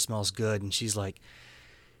Grill sure smells good. And she's like,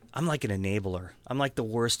 I'm like an enabler. I'm like the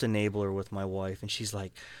worst enabler with my wife. And she's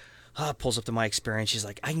like, pulls up to my experience. She's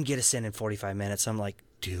like, I can get us in 45 minutes. I'm like,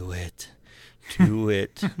 do it.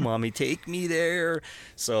 Mommy, take me there.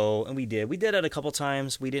 So, and we did. We did it a couple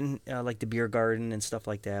times. We didn't like the beer garden and stuff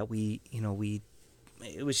like that.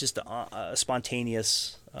 It was just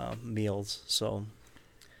spontaneous meals. So.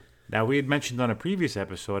 Now, we had mentioned on a previous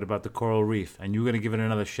episode about the Coral Reef, and you were going to give it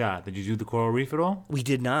another shot. Did you do the Coral Reef at all? We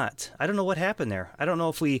did not. I don't know what happened there. I don't know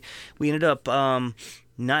if we ended up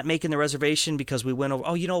not making the reservation because we went over.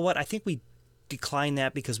 Oh, you know what? I think we declined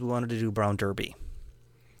that because we wanted to do Brown Derby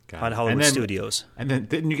on Hollywood Studios. And then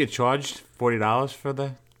didn't you get charged $40 for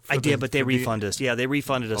the... I did, but they refunded us. Yeah, they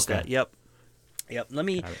refunded us that. Yep. Let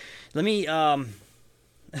me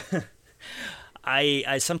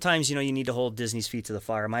I sometimes, you need to hold Disney's feet to the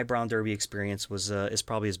fire. My Brown Derby experience is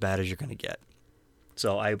probably as bad as you're going to get.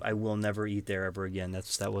 So I will never eat there ever again.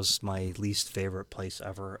 That was my least favorite place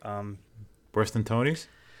ever. Worse than Tony's?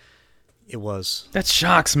 It was. That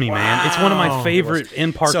shocks me, man. It's one of my favorite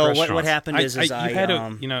in-park restaurants. So what happened is you had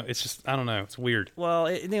to, it's just, I don't know, it's weird. Well,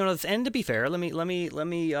 and to be fair, let me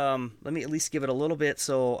at least give it a little bit.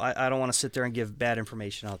 So I don't want to sit there and give bad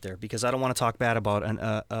information out there, because I don't want to talk bad about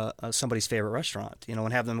somebody's favorite restaurant,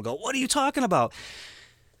 and have them go, "What are you talking about?"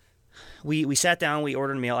 We sat down, we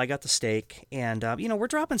ordered a meal. I got the steak, and we're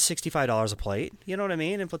dropping $65 a plate. You know what I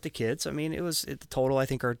mean? And with the kids, I mean, the total. I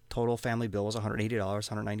think our total family bill was $180,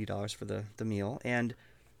 $190 for the meal. And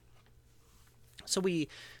so we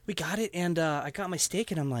got it, and I got my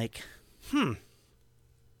steak, and I'm like,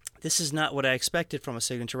 this is not what I expected from a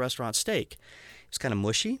signature restaurant steak. It was kind of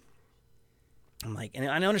mushy. I'm like, and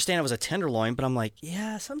I understand it was a tenderloin, but I'm like,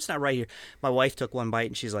 yeah, something's not right here. My wife took one bite,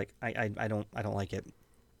 and she's like, I don't like it.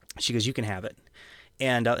 She goes, you can have it.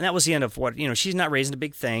 And that was the end of what, she's not raising a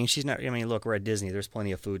big thing. She's not, look, we're at Disney. There's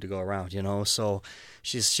plenty of food to go around, So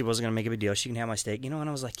she wasn't going to make a big deal. She can have my steak, and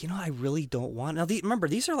I was like, I really don't want. Now, remember,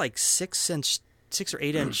 these are like 6 or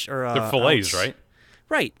 8 inch. Or, they're fillets, right?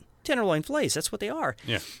 Right. Tenderloin fillets. That's what they are.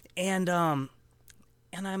 Yeah. And I'm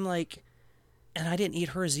like, and I didn't eat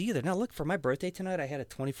hers either. Now, look, for my birthday tonight, I had a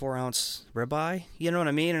 24-ounce ribeye. You know what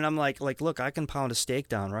I mean? And I'm like, look, I can pound a steak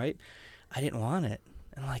down, right? I didn't want it.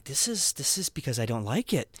 And I'm like, this is because I don't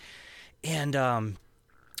like it. And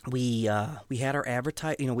we had our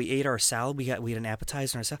appetizer. We ate our salad. We had an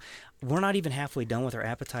appetizer and our salad. We're not even halfway done with our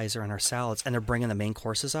appetizer and our salads, and they're bringing the main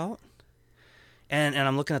courses out. And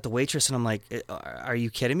I'm looking at the waitress, and I'm like, are you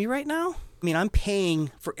kidding me right now? I mean, I'm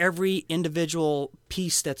paying for every individual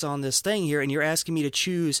piece that's on this thing here, and you're asking me to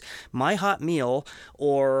choose my hot meal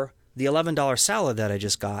or the $11 salad that I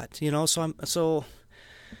just got. So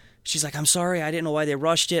she's like, I'm sorry, I didn't know why they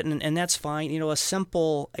rushed it, and that's fine. A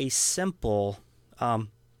simple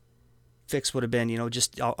fix would have been,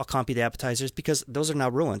 just I'll copy the appetizers, because those are now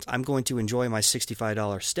ruined. I'm going to enjoy my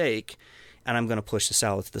 $65 steak, and I'm going to push the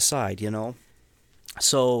salad to the side,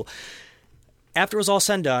 So after it was all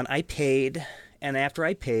said and done, I paid, and after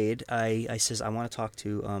I paid, I says, I want to talk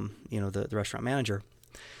to the restaurant manager.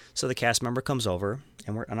 So the cast member comes over,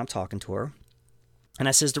 and I'm talking to her. And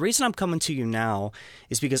I says, the reason I'm coming to you now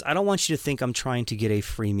is because I don't want you to think I'm trying to get a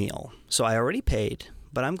free meal. So I already paid,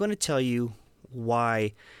 but I'm going to tell you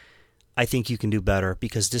why I think you can do better,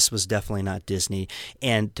 because this was definitely not Disney.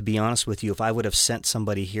 And to be honest with you, if I would have sent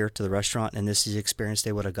somebody here to the restaurant and this is the experience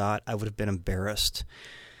they would have got, I would have been embarrassed.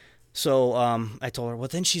 So I told her, well,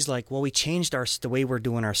 then she's like, well, we changed the way we're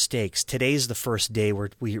doing our steaks. Today's the first day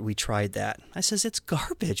we tried that. I says, it's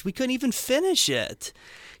garbage. We couldn't even finish it.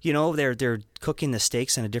 They're cooking the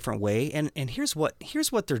steaks in a different way. And here's what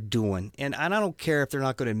they're doing. And I don't care if they're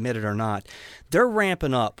not going to admit it or not. They're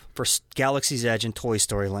ramping up for Galaxy's Edge and Toy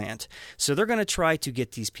Story Land. So they're going to try to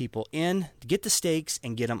get these people in, get the steaks,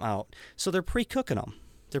 and get them out. So they're pre-cooking them.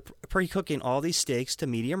 They're pre-cooking all these steaks to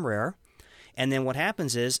medium rare. And then what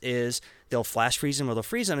happens is they'll flash freeze them, or they'll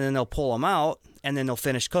freeze them, and then they'll pull them out, and then they'll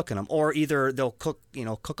finish cooking them. Or either they'll cook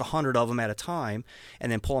 100 of them at a time,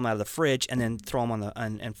 and then pull them out of the fridge, and then throw them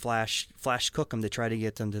on and flash cook them to try to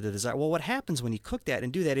get them to the desired. Well, what happens when you cook that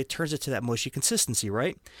and do that? It turns it to that mushy consistency,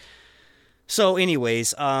 right? So,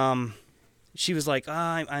 anyways, she was like,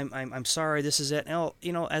 I'm sorry, this is it. And,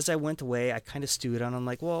 as I went away, I kind of stewed on. I'm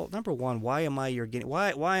like, well, number one, why am I your guinea?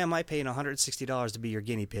 Why am I paying $160 to be your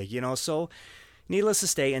guinea pig? So, needless to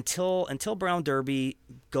say, until Brown Derby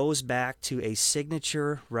goes back to a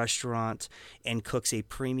signature restaurant and cooks a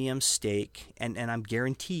premium steak, and I'm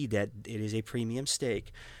guaranteed that it is a premium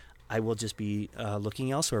steak, I will just be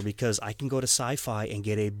looking elsewhere, because I can go to Sci-Fi and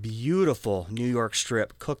get a beautiful New York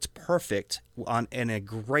strip cooked perfect in a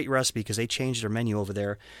great recipe, because they changed their menu over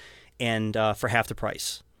there, and for half the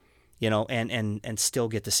price, and still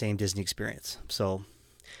get the same Disney experience. So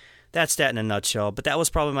that's that in a nutshell. But that was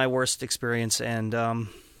probably my worst experience, and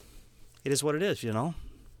it is what it is, I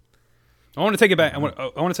want to take it back. I want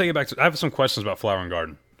to take it back. I have some questions about Flower and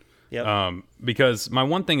Garden. Yep. Because my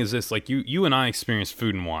one thing is this: like you and I experienced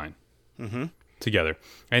Food and Wine. Mm-hmm. Together,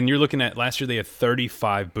 and you're looking at last year they had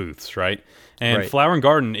 35 booths, right? And right. Flower and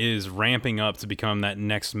Garden is ramping up to become that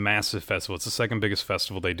next massive festival. It's the second biggest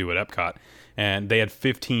festival they do at Epcot, and they had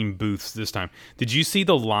 15 booths this time. Did you see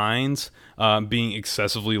the lines being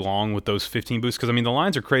excessively long with those 15 booths? Because the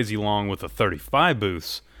lines are crazy long with the 35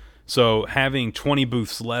 booths. So having 20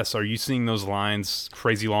 booths less, are you seeing those lines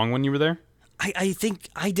crazy long when you were there? I think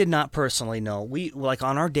I did not personally know. We, like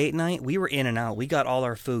on our date night, we were in and out. We got all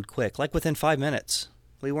our food quick, like within 5 minutes.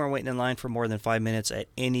 We weren't waiting in line for more than 5 minutes at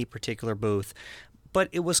any particular booth. But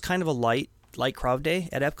it was kind of a light like Crowd Day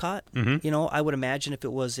at Epcot. Mm-hmm. You know, I would imagine if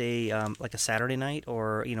it was a like a Saturday night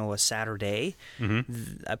or a Saturday,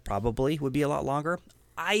 that probably would be a lot longer.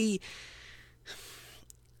 I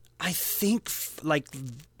think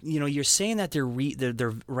you're saying that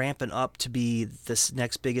they're ramping up to be this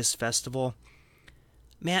next biggest festival.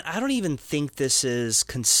 Man, I don't even think this is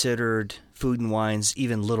considered Food and Wine's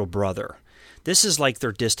even little brother. This is like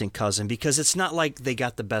their distant cousin because it's not like they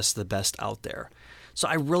got the best of the best out there. So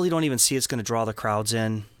I really don't even see it's going to draw the crowds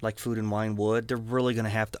in like Food and Wine would. They're really going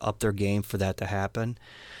to have to up their game for that to happen.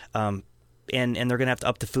 And they're going to have to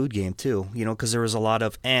up the food game too, because there was a lot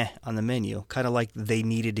of on the menu, kind of like they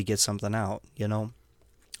needed to get something out,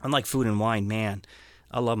 Unlike Food and Wine, man,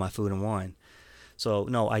 I love my Food and Wine. So,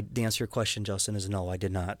 no, the answer to your question, Justin, is no, I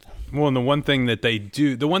did not. Well, and the one thing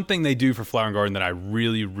they do for Flower and Garden that I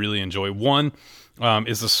really, really enjoy, one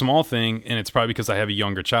is a small thing, and it's probably because I have a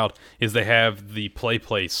younger child, is they have the play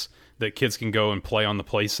place that kids can go and play on the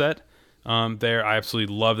play set there. I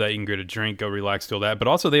absolutely love that. You can get a drink, go relax, do all that. But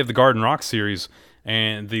also they have the Garden Rock series,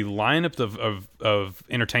 and the lineup of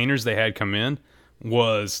entertainers they had come in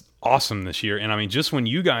was awesome this year. And, I mean, just when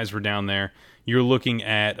you guys were down there, you're looking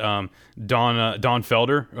at Dawn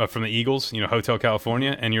Felder from the Eagles, Hotel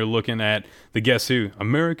California, and you're looking at the Guess Who,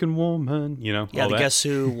 American Woman, Yeah, the Guess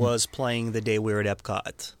Who was playing the day we were at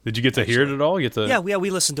Epcot. Did you get to hear it at all? Yeah,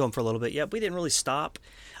 we listened to them for a little bit. Yeah, we didn't really stop.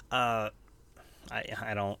 I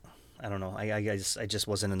don't know. I just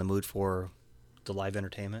wasn't in the mood for the live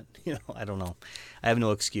entertainment. I don't know. I have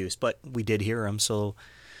no excuse, but we did hear them, so...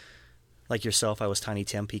 Like yourself, I was Tiny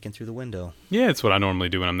Tim peeking through the window. Yeah, it's what I normally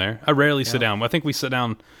do when I'm there. I rarely sit down. I think we sit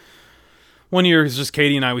down... One year, it was just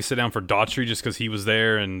Katie and I, we sit down for Daughtry just because he was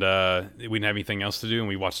there and we didn't have anything else to do, and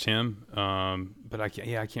we watched him. But I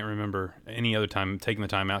can't remember any other time taking the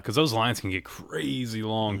time out because those lines can get crazy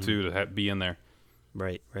long, too, to be in there.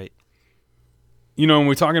 Right. When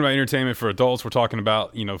we're talking about entertainment for adults, we're talking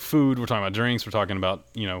about, food, we're talking about drinks, we're talking about,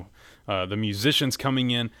 the musicians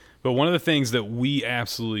coming in. But one of the things that we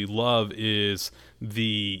absolutely love is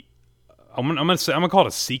I'm gonna call it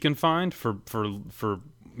a seek and find for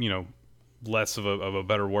less of a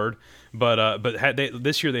better word. But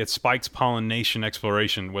this year they had Spike's Pollination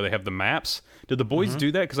Exploration where they have the maps. Did the boys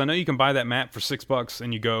do that? Because I know you can buy that map for $6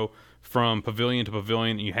 and you go from pavilion to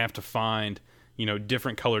pavilion and you have to find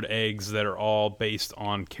different colored eggs that are all based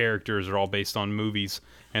on characters or all based on movies,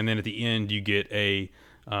 and then at the end you get an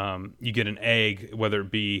egg, whether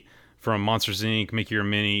it be from Monsters Inc., Mickey or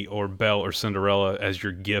Minnie, or Belle or Cinderella as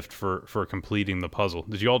your gift for completing the puzzle.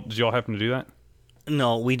 Did y'all happen to do that?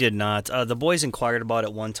 No, we did not. The boys inquired about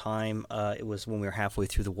it one time. It was when we were halfway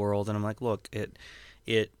through the world, and I'm like, look,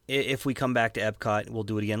 if we come back to Epcot, we'll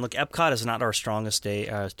do it again. Look, Epcot is not our strongest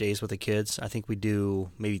days with the kids. I think we do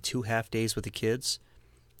maybe 2 half days with the kids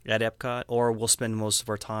at Epcot, or we'll spend most of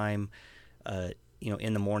our time,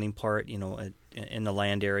 in the morning part, in the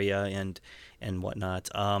land area and whatnot.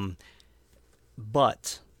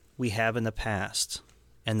 But we have in the past,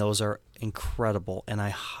 and those are incredible, and I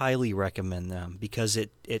highly recommend them because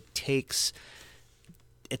it takes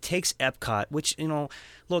Epcot, which,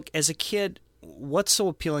 look, as a kid, what's so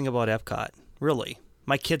appealing about Epcot, really?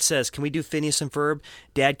 My kid says, can we do Phineas and Ferb?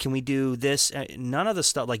 Dad, can we do this? None of the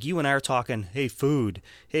stuff, like you and I are talking, hey, food,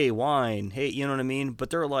 hey, wine, hey, you know what I mean?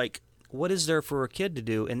 But they're like, what is there for a kid to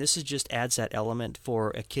do? And this just adds that element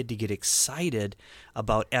for a kid to get excited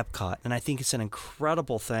about Epcot. And I think it's an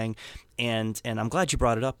incredible thing. And I'm glad you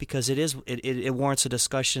brought it up because it warrants a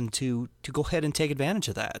discussion to go ahead and take advantage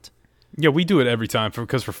of that. Yeah, we do it every time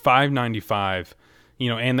because for $5.95,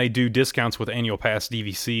 and they do discounts with annual pass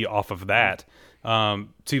DVC off of that.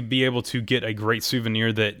 To be able to get a great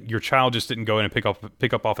souvenir that your child just didn't go in and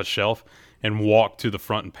pick up off a shelf and walk to the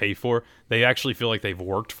front and pay for. They actually feel like they've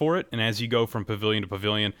worked for it. And as you go from pavilion to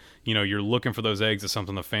pavilion, you're looking for those eggs. It's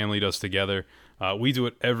something the family does together. We do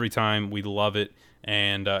it every time. We love it.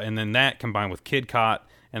 And then that combined with Kid Cot,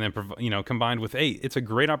 and then combined with, hey, it's a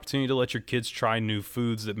great opportunity to let your kids try new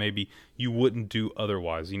foods that maybe you wouldn't do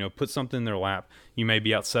otherwise. Put something in their lap. You may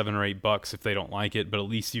be out $7 or $8 if they don't like it, but at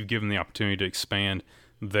least you've given the opportunity to expand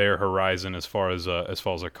their horizon as far as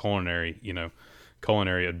a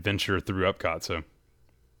culinary adventure through Epcot. So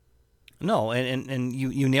no, and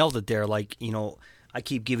you nailed it there. Like, I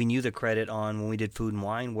keep giving you the credit on when we did Food and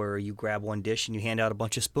Wine, where you grab one dish and you hand out a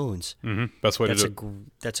bunch of spoons. Mm-hmm. Best way to do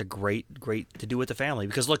it. That's a great to do with the family.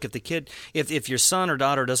 Because look, if your son or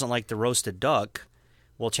daughter doesn't like the roasted duck,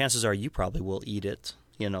 well, chances are you probably will eat it.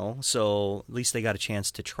 So at least they got a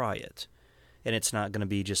chance to try it. and it's not going to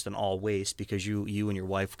be just an all waste because you and your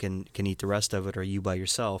wife can eat the rest of it, or you by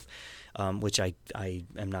yourself, which I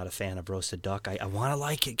am not a fan of roasted duck. I want to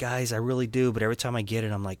like it, guys. I really do. But every time I get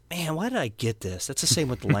it, I'm like, man, why did I get this? That's the same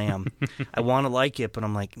with lamb. I want to like it, but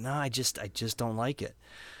I'm like, no, I just don't like it.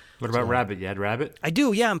 What about rabbit? You had rabbit? I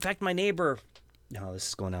do, yeah. In fact, my neighbor... No, this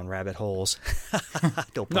is going down rabbit holes.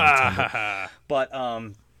 Don't put it. But,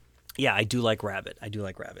 yeah, I do like rabbit. Did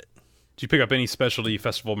you pick up any specialty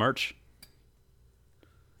festival merch?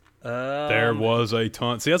 There was a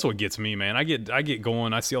ton. See, that's what gets me, man. I get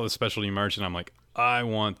going. I see all the specialty merch, and I'm like, I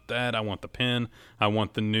want that. I want the pin. I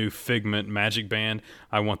want the new Figment Magic Band.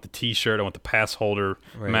 I want the T-shirt. I want the pass holder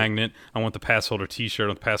magnet. I want the pass holder T-shirt. I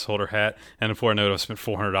want the pass holder hat. And before I know it, I've spent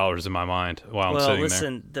 $400 in my mind while I'm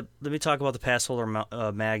sitting there. Let me talk about the pass holder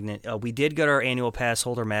magnet. We did get our annual pass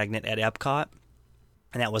holder magnet at Epcot,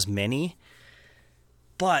 and that was many.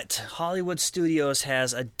 But Hollywood Studios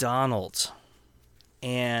has a Donald,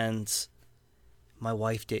 and my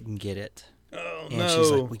wife didn't get it. Oh, and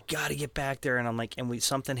she's like, we got to get back there. And I'm like,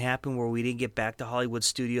 something happened where we didn't get back to Hollywood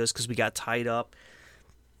Studios because we got tied up,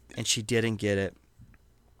 and she didn't get it.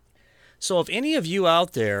 So if any of you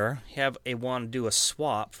out there want to do a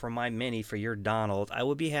swap for my Minnie for your Donald, I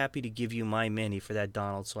would be happy to give you my Minnie for that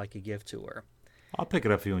Donald so I could give to her. I'll pick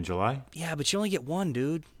it up for you in July. Yeah, but you only get one,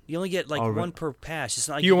 dude. You only get one per pass. It's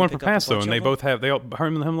not like you get one per pass, though, and they both have. Her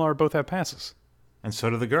and Laura both have passes. And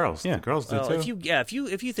so do the girls. Yeah, the girls do too.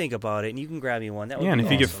 If you think about it, and you can grab me one, that would be and if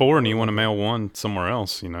awesome. you get 4 and you want to mail one somewhere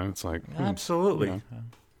else, it's like absolutely. You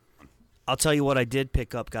know. I'll tell you what I did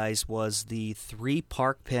pick up, guys, was the 3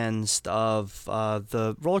 park pins of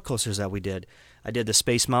the roller coasters that we did. I did the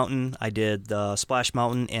Space Mountain, I did the Splash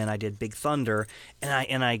Mountain, and I did Big Thunder,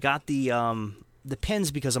 and I got the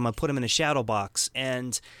pins because I'm gonna put them in a shadow box.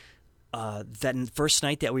 And that first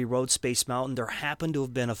night that we rode Space Mountain, there happened to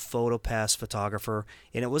have been a PhotoPass photographer,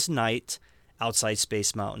 and it was night outside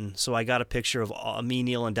Space Mountain. So I got a picture of me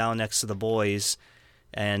kneeling down next to the boys,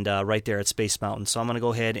 and right there at Space Mountain. So I'm going to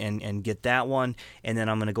go ahead and get that one, and then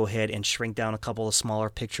I'm going to go ahead and shrink down a couple of smaller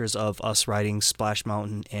pictures of us riding Splash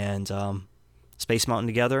Mountain and Space Mountain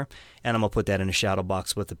together, and I'm going to put that in a shadow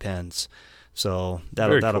box with the pins. So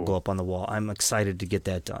that'll go up on the wall. I'm excited to get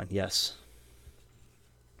that done, yes.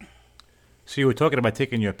 So you were talking about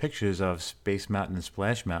taking your pictures of Space Mountain and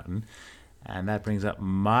Splash Mountain, and that brings up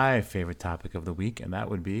my favorite topic of the week, and that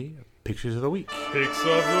would be Pictures of the Week. Picks of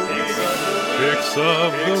the week. Picks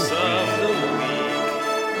of the week.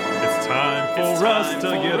 It's time for us to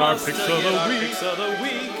get our picks of the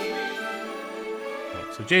week.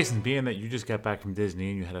 So Jason, being that you just got back from Disney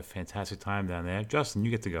and you had a fantastic time down there, Justin,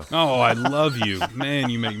 you get to go. Oh, I love you. Man,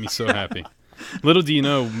 you make me so happy. Little do you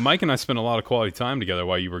know, Mike and I spent a lot of quality time together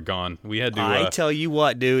while you were gone. We had to. I tell you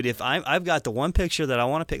what, dude. If I've got the one picture that I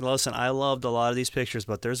want to pick. Listen, I loved a lot of these pictures,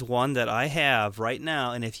 but there's one that I have right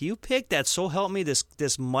now, and if you pick that, so help me,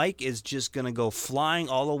 this mic is just gonna go flying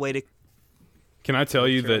all the way to. Can I tell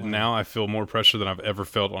you that now I feel more pressure than I've ever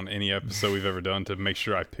felt on any episode we've ever done to make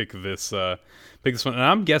sure I pick this one, and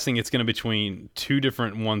I'm guessing it's going to be between 2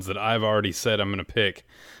 different ones that I've already said I'm going to pick.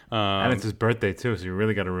 And it's his birthday too, so you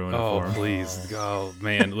really got to ruin it for him. Oh, please. Oh,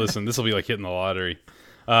 man. Listen, this will be like hitting the lottery.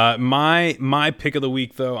 My pick of the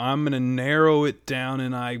week, though, I'm going to narrow it down,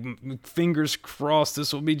 and fingers crossed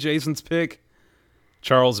this will be Jason's pick.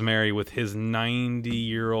 Charles Mary with his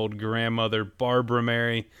 90-year-old grandmother, Barbara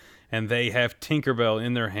Mary, and they have Tinkerbell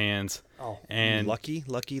in their hands. Oh, and lucky.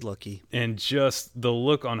 And just the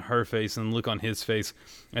look on her face and the look on his face,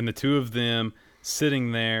 and the two of them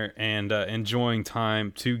sitting there and enjoying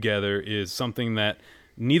time together is something that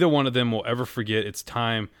neither one of them will ever forget. It's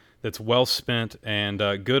time that's well spent, and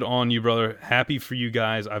good on you, brother. Happy for you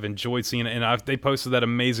guys. I've enjoyed seeing it, and they posted that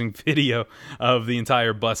amazing video of the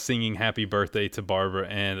entire bus singing "Happy Birthday" to Barbara,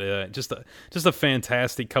 and just a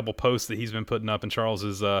fantastic couple posts that he's been putting up. And Charles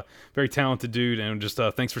is a very talented dude, and just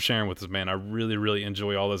thanks for sharing with us, man. I really, really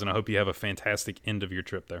enjoy all those, and I hope you have a fantastic end of your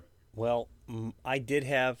trip there. Well, I did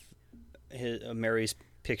have Mary's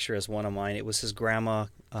picture as one of mine. It was his grandma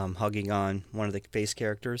hugging on one of the face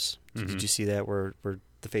characters. Mm-hmm. Did you see that where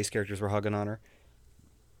the face characters were hugging on her?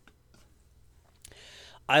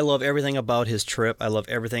 I love everything about his trip. I love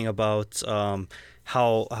everything about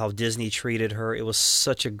how Disney treated her. It was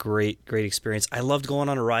such a great experience. I loved going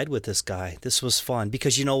on a ride with this guy. This was fun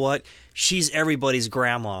because you know what? She's everybody's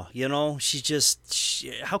grandma. You know,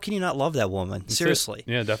 how can you not love that woman? That's Seriously.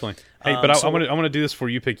 It. Yeah, definitely. Hey, but I want to do this before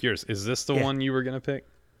you pick yours. Is this the one you were going to pick?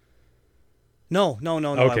 No,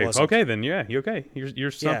 okay. I wasn't. Okay, then yeah, you okay? You're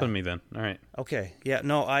stumping me then. All right. Okay. Yeah.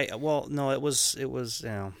 No, it was. You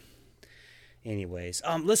know, Anyways,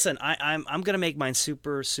 listen, I'm gonna make mine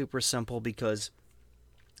super simple because,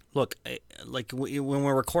 look, like when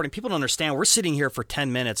we're recording, people don't understand. We're sitting here for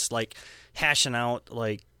 10 minutes, like hashing out,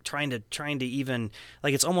 like trying to even,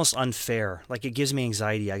 like, it's almost unfair. Like, it gives me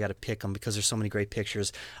anxiety. I got to pick them because there's so many great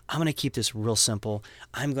pictures. I'm gonna keep this real simple.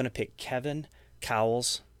 I'm gonna pick Kevin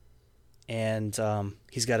Cowles, and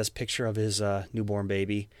he's got his picture of his newborn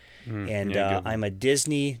baby, and I'm a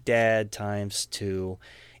Disney dad ×2,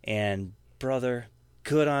 and brother,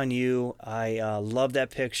 good on you. I love that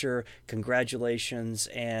picture. Congratulations,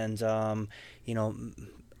 and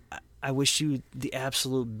I wish you the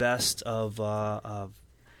absolute best of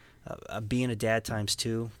being a dad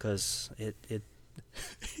 ×2, because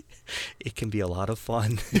it can be a lot of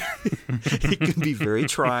fun. It can be very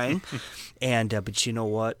trying, and but you know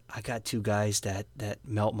what? I got two guys that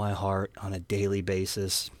melt my heart on a daily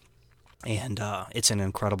basis, and it's an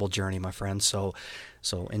incredible journey, my friends. So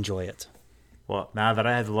enjoy it. Well, now that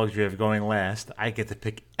I have the luxury of going last, I get to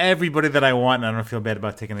pick everybody that I want, and I don't feel bad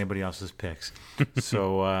about taking anybody else's picks.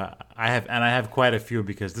 So I have quite a few,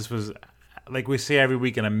 because this was, like we say every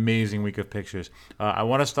week, an amazing week of pictures. I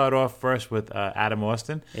want to start off first with Adam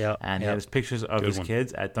Austin, and he had his pictures of his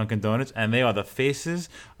kids at Dunkin' Donuts, and they are the faces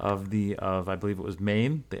of I believe it was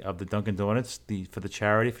Maine, of the Dunkin' Donuts for the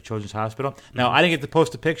charity for Children's Hospital. Now, I didn't get to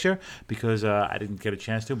post a picture because I didn't get a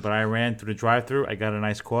chance to, but I ran through the drive-thru. I got a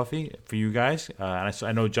nice coffee for you guys, and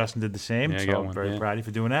I know Justin did the same, so I'm very proud of you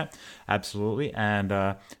for doing that. Absolutely,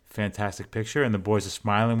 and fantastic picture, and the boys are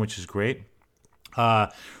smiling, which is great.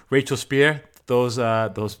 Rachel Spear, those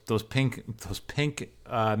pink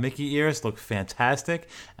Mickey ears look fantastic.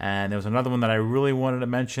 And there was another one that I really wanted to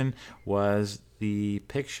mention, was the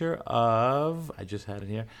picture of, I just had it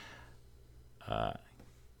here,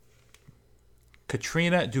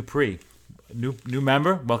 Katrina Dupree, new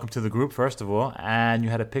member. Welcome to the group, first of all. And you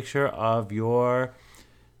had a picture of your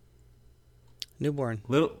newborn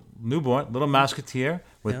little Mouseketeer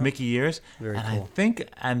with Mickey ears. Very and cool. I think,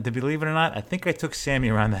 and to believe it or not, I think I took Sammy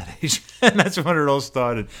around that age. And that's when it all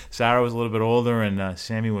started. Sarah was a little bit older, and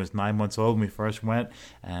Sammy was 9 months old when we first went.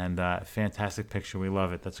 And fantastic picture. We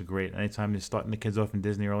love it. That's a great. Anytime you're starting the kids off in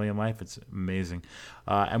Disney early in life, it's amazing.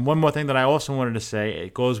 And one more thing that I also wanted to say,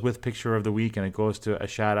 it goes with Picture of the Week, and it goes to a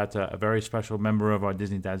shout out to a very special member of our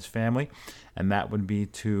Disney Dads family. And that would be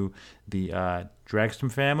to the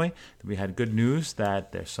Dragstrom family. We had good news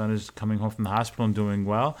that their son is coming home from the hospital and doing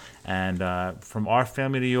well. And from our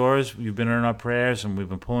family to yours, you've been in our prayers, and we've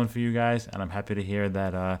been pulling for you guys. And I'm happy to hear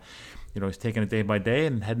that he's taking it day by day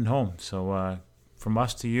and heading home. So from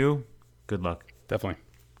us to you, good luck. Definitely.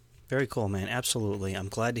 Very cool, man. Absolutely. I'm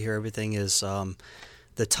glad to hear everything is.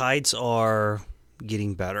 The tides are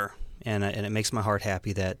getting better, and it makes my heart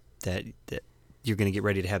happy that you're going to get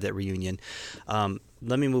ready to have that reunion.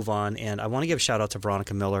 Let me move on, and I want to give a shout out to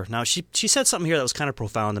Veronica Miller. Now, she said something here that was kind of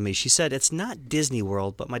profound to me. She said, "It's not Disney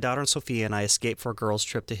World, but my daughter Sophia and I escaped for a girls'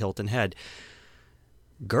 trip to Hilton Head."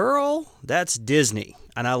 Girl, that's Disney,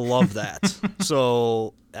 and I love that.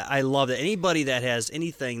 So I love that. Anybody that has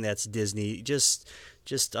anything that's Disney, just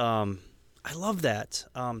I love that.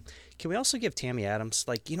 Can we also give Tammy Adams,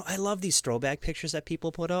 I love these throwback pictures that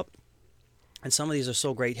people put up. And some of these are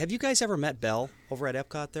so great. Have you guys ever met Belle over at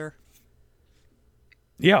Epcot there?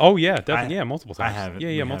 Yeah. Oh, yeah. Definitely. Multiple times. I haven't.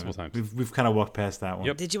 Yeah, multiple times. We've kind of walked past that one.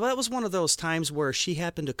 Yep. Did you? Well, that was one of those times where she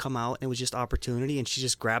happened to come out, and it was just opportunity, and she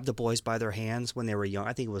just grabbed the boys by their hands when they were young.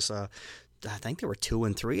 I think it was, I think they were 2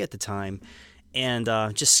 and 3 at the time, and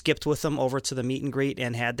just skipped with them over to the meet and greet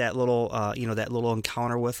and had that little, that little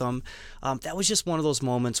encounter with them. That was just one of those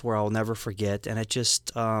moments where I'll never forget, and it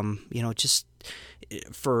just, just.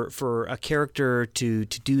 For a character to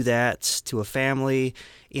do that to a family,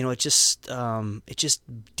 it just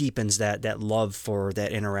deepens that love for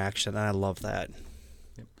that interaction, and I love that.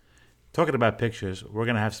 Talking about pictures, we're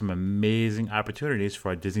going to have some amazing opportunities for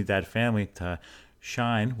our Disney Dad family to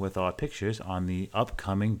shine with our pictures on the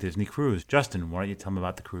upcoming Disney cruise. Justin, why don't you tell me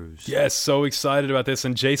about the cruise? Yes, so excited about this.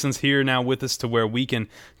 And Jason's here now with us to where we can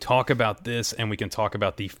talk about this, and we can talk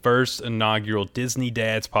about the first inaugural Disney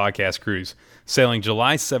Dads podcast cruise, sailing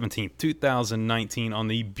July 17th, 2019 on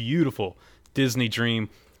the beautiful Disney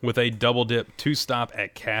Dream with a double dip 2-stop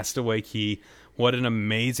at Castaway Cay. What an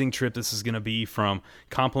amazing trip this is going to be, from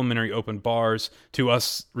complimentary open bars to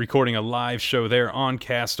us recording a live show there on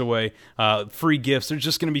Castaway, free gifts. There's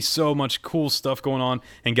just going to be so much cool stuff going on.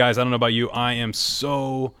 And guys, I don't know about you, I am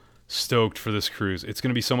so stoked for this cruise. It's going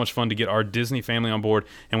to be so much fun to get our Disney family on board,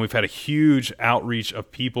 and we've had a huge outreach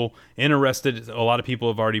of people interested. A lot of people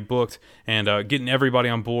have already booked, and getting everybody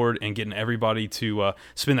on board and getting everybody to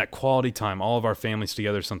spend that quality time, all of our families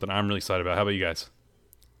together, is something I'm really excited about. How about you guys?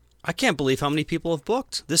 I can't believe how many people have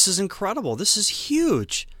booked. This is incredible. This is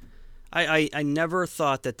huge. I never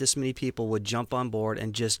thought that this many people would jump on board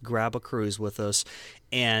and just grab a cruise with us.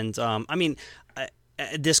 And,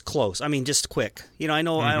 this close. I mean, just quick. I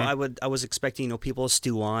know I was expecting, people to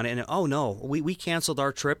stew on it. And, oh, no, we canceled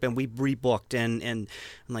our trip and we rebooked. And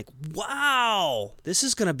I'm like, wow, this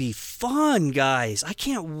is going to be fun, guys. I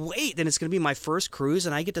can't wait. And it's going to be my first cruise,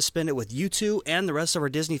 and I get to spend it with you two and the rest of our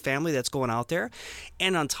Disney family that's going out there.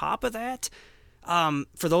 And on top of that,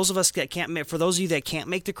 for those of you that can't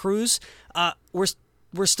make the cruise,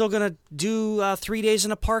 we're still going to do 3 days in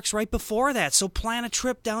the parks right before that. So plan a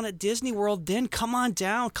trip down at Disney World. Then come on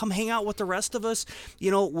down. Come hang out with the rest of us.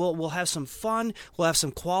 We'll have some fun. We'll have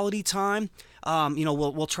some quality time.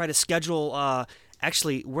 We'll try to schedule.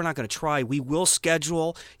 Actually, we're not going to try. We will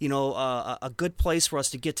schedule, a good place for us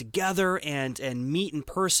to get together and meet in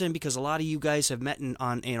person, because a lot of you guys have met in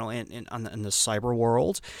the cyber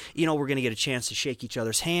world. We're going to get a chance to shake each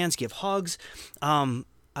other's hands, give hugs.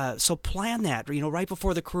 So plan that, right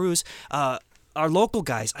before the cruise. Our local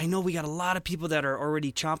guys, I know we got a lot of people that are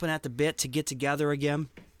already chomping at the bit to get together again.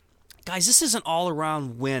 Guys, this is an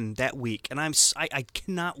all-around win that week, and I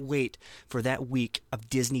cannot wait for that week of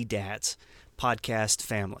Disney Dads Podcast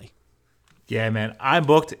family. Yeah, man, I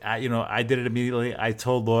booked. I did it immediately. I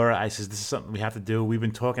told Laura, I said, this is something we have to do. We've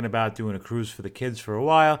been talking about doing a cruise for the kids for a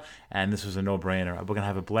while, and this was a no-brainer. We're going to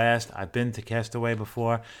have a blast. I've been to Castaway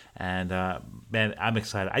before, and, man, I'm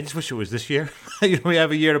excited. I just wish it was this year. We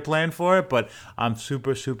have a year to plan for it, but I'm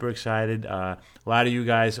super, super excited. A lot of you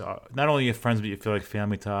guys are not only your friends, but you feel like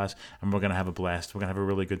family to us, and we're going to have a blast. We're going to have a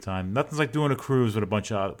really good time. Nothing's like doing a cruise with a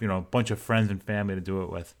bunch of friends and family to do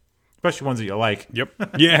it with. Especially ones that you like. Yep.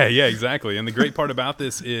 Yeah, exactly. And the great part about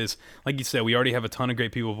this is, like you said, we already have a ton of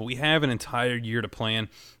great people, but we have an entire year to plan.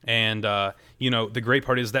 And, the great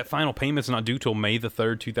part is that final payment's not due till May the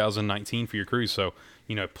 3rd, 2019 for your cruise. So,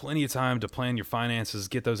 plenty of time to plan your finances,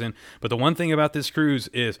 get those in. But the one thing about this cruise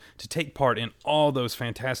is to take part in all those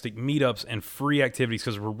fantastic meetups and free activities,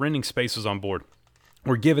 because we're renting spaces on board.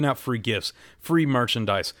 We're giving out free gifts, free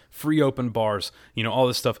merchandise, free open bars, all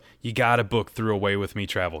this stuff. You got to book through Away With Me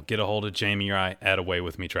Travel. Get a hold of Jamie or I at Away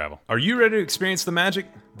With Me Travel. Are you ready to experience the magic?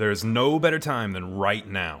 There's no better time than right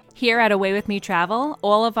now. Here at Away With Me Travel,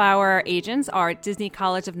 all of our agents are Disney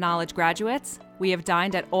College of Knowledge graduates. We have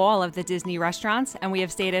dined at all of the Disney restaurants, and we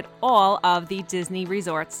have stayed at all of the Disney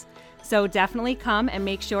resorts. So definitely come and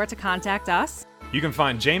make sure to contact us. You can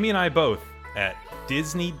find Jamie and I both at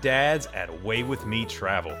Disney Dads at Away With Me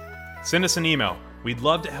Travel. Send us an email. We'd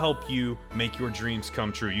love to help you make your dreams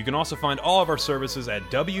come true. You can also find all of our services at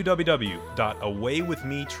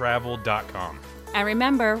www.awaywithmetravel.com. And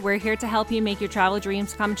remember, we're here to help you make your travel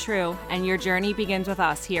dreams come true, and your journey begins with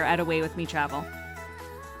us here at Away With Me Travel.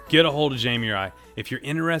 Get a hold of Jamie or I. If you're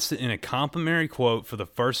interested in a complimentary quote for the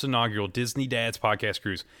first inaugural Disney Dads podcast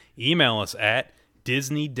cruise, email us at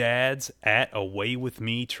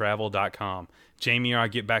DisneyDads@awaywithmetravel.com. Jamie or I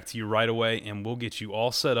get back to you right away, and we'll get you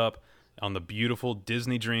all set up on the beautiful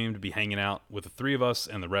Disney dream to be hanging out with the three of us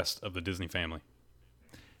and the rest of the Disney family.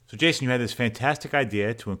 So, Jason, you had this fantastic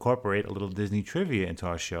idea to incorporate a little Disney trivia into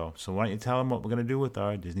our show. So why don't you tell them what we're going to do with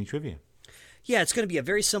our Disney trivia? Yeah, it's going to be a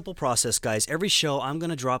very simple process, guys. Every show, I'm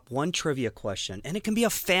going to drop one trivia question, and it can be a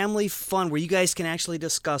family fun where you guys can actually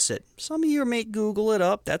discuss it. Some of you may Google it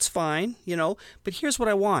up. That's fine, But here's what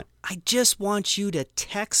I want. I just want you to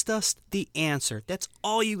text us the answer. That's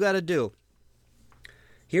all you got to do.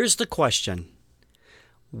 Here's the question.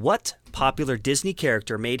 What popular Disney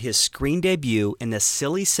character made his screen debut in the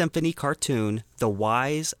Silly Symphony cartoon, The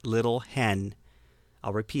Wise Little Hen?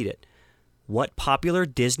 I'll repeat it. What popular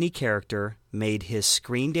Disney character made his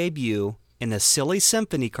screen debut in the Silly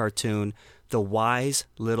Symphony cartoon, The Wise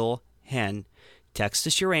Little Hen? Text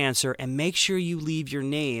us your answer, and make sure you leave your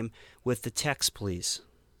name with the text, please.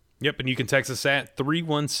 Yep, and you can text us at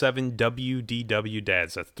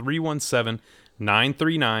 317-WDW-DADS. That's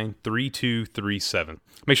 317-939-3237.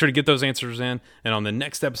 Make sure to get those answers in, and on the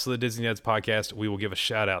next episode of the Disney Dads podcast, we will give a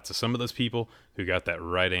shout-out to some of those people who got that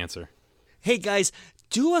right answer. Hey, guys,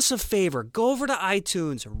 do us a favor. Go over to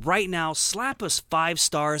iTunes right now. Slap us 5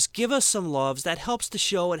 stars. Give us some loves. That helps the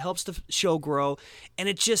show. It helps the show grow. And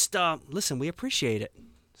it just, listen, we appreciate it.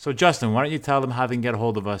 So, Justin, why don't you tell them how they can get a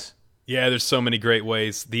hold of us? Yeah, there's so many great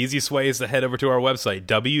ways. The easiest way is to head over to our website,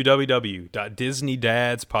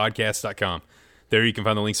 www.disneydadspodcast.com. There you can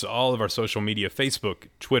find the links to all of our social media, Facebook,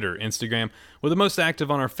 Twitter, Instagram. We're the most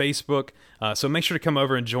active on our Facebook, so make sure to come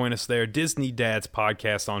over and join us there, Disney Dads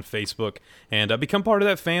Podcast on Facebook, and become part of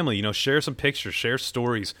that family. Share some pictures, share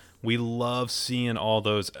stories. We love seeing all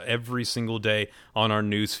those every single day on our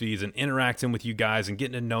news feeds and interacting with you guys and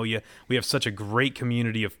getting to know you. We have such a great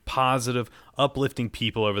community of positive, uplifting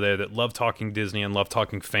people over there that love talking Disney and love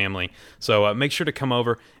talking family. So make sure to come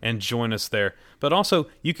over and join us there. But also,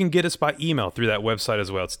 you can get us by email through that website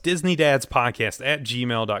as well. It's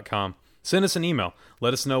DisneyDadsPodcast@gmail.com. Send us an email.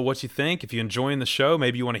 Let us know what you think. If you're enjoying the show,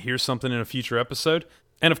 maybe you want to hear something in a future episode.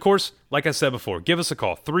 And of course, like I said before, give us a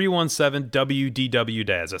call,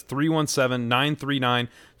 317-WDW-DADS. That's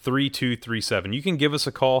 317-939-3237. You can give us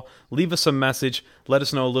a call, leave us a message, let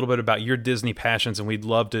us know a little bit about your Disney passions, and we'd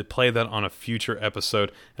love to play that on a future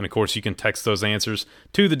episode. And of course, you can text those answers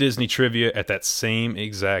to the Disney Trivia at that same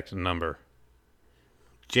exact number.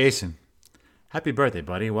 Jason, happy birthday,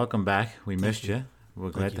 buddy. Welcome back. We missed you.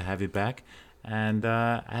 We're glad to have you back. And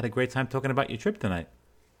I had a great time talking about your trip tonight.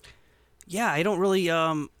 Yeah, I don't really,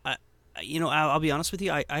 I'll be honest with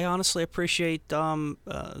you. I honestly appreciate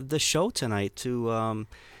the show tonight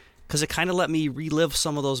because it kind of let me relive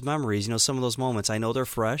some of those memories, some of those moments. I know they're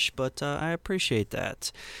fresh, but I appreciate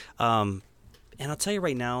that. And I'll tell you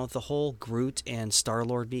right now, the whole Groot and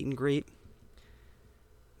Star-Lord meet and greet,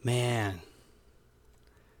 man,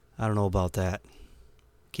 I don't know about that.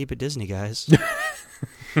 Keep it Disney, guys.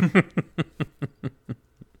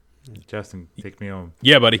 Justin, take me home.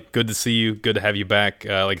 Yeah, buddy. Good to see you. Good to have you back.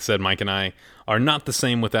 Like I said, Mike and I are not the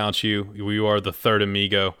same without you. We are the third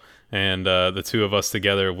amigo, and the two of us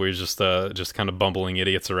together, we're just kind of bumbling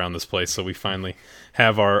idiots around this place. So we finally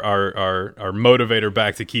have our motivator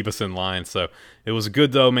back to keep us in line. So it was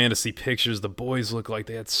good, though, man, to see pictures. The boys look like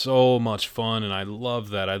they had so much fun, and I love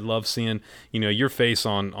that. I love seeing your face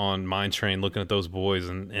on Mine Train, looking at those boys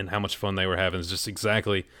and how much fun they were having. It's just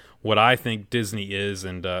exactly what I think Disney is,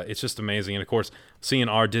 and it's just amazing. And of course, seeing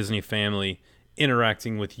our Disney family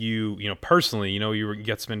interacting with you, personally, you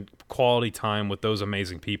get to spend quality time with those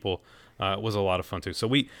amazing people was a lot of fun too. So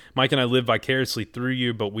Mike and I live vicariously through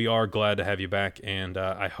you, but we are glad to have you back, and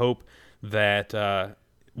I hope that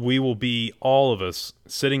we will be, all of us,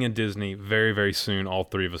 sitting in Disney very, very soon, all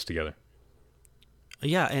three of us together.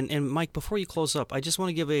 Yeah, and Mike, before you close up, I just want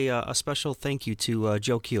to give a special thank you to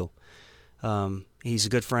Joe Keel. He's a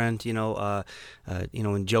good friend, when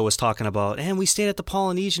Joe was talking about, and we stayed at the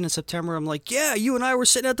Polynesian in September. I'm like, yeah, you and I were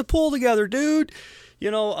sitting at the pool together, dude.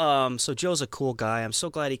 So Joe's a cool guy. I'm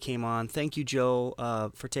so glad he came on. Thank you,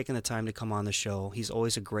 Joe, for taking the time to come on the show. He's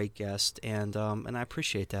always a great guest, and I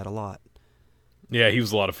appreciate that a lot. Yeah, he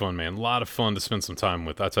was a lot of fun, man. A lot of fun to spend some time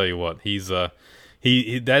with. I tell you what, he's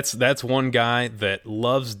that's one guy that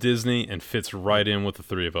loves Disney and fits right in with the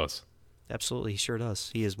three of us. Absolutely, he sure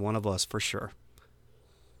does. He is one of us for sure.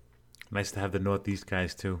 Nice to have the Northeast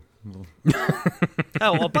guys too.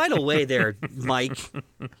 Oh, by the way, there, Mike.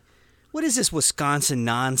 What is this Wisconsin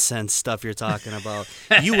nonsense stuff you're talking about?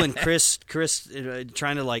 You and Chris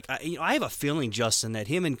trying to I have a feeling, Justin, that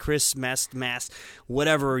him and Chris Chris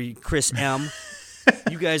M.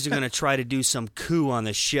 You guys are going to try to do some coup on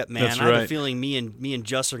the ship, man. That's I have right. a feeling me and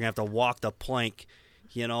Justin are going to have to walk the plank.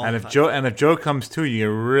 And if Joe comes too,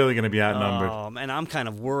 you're really going to be outnumbered. And I'm kind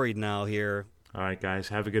of worried now here. All right, guys,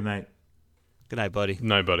 have a good night. Good night, buddy.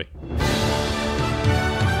 Night, buddy.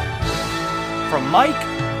 From Mike,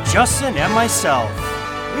 Justin, and myself,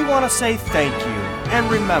 we want to say thank you. And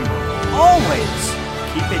remember, always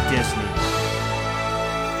keep it Disney.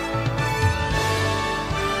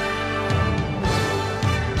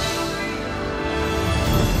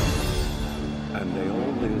 And they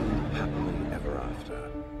all live happily ever after.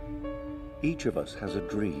 Each of us has a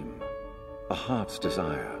dream, a heart's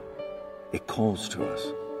desire. It calls to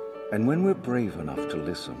us. And when we're brave enough to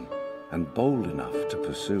listen and bold enough to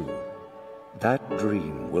pursue, that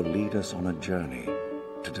dream will lead us on a journey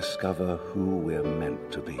to discover who we're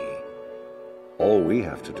meant to be. All we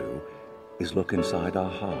have to do is look inside our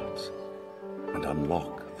hearts and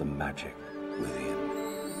unlock the magic within.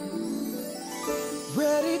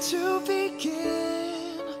 Ready to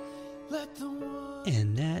begin. Let the one...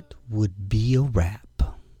 And that would be a wrap.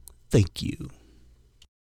 Thank you.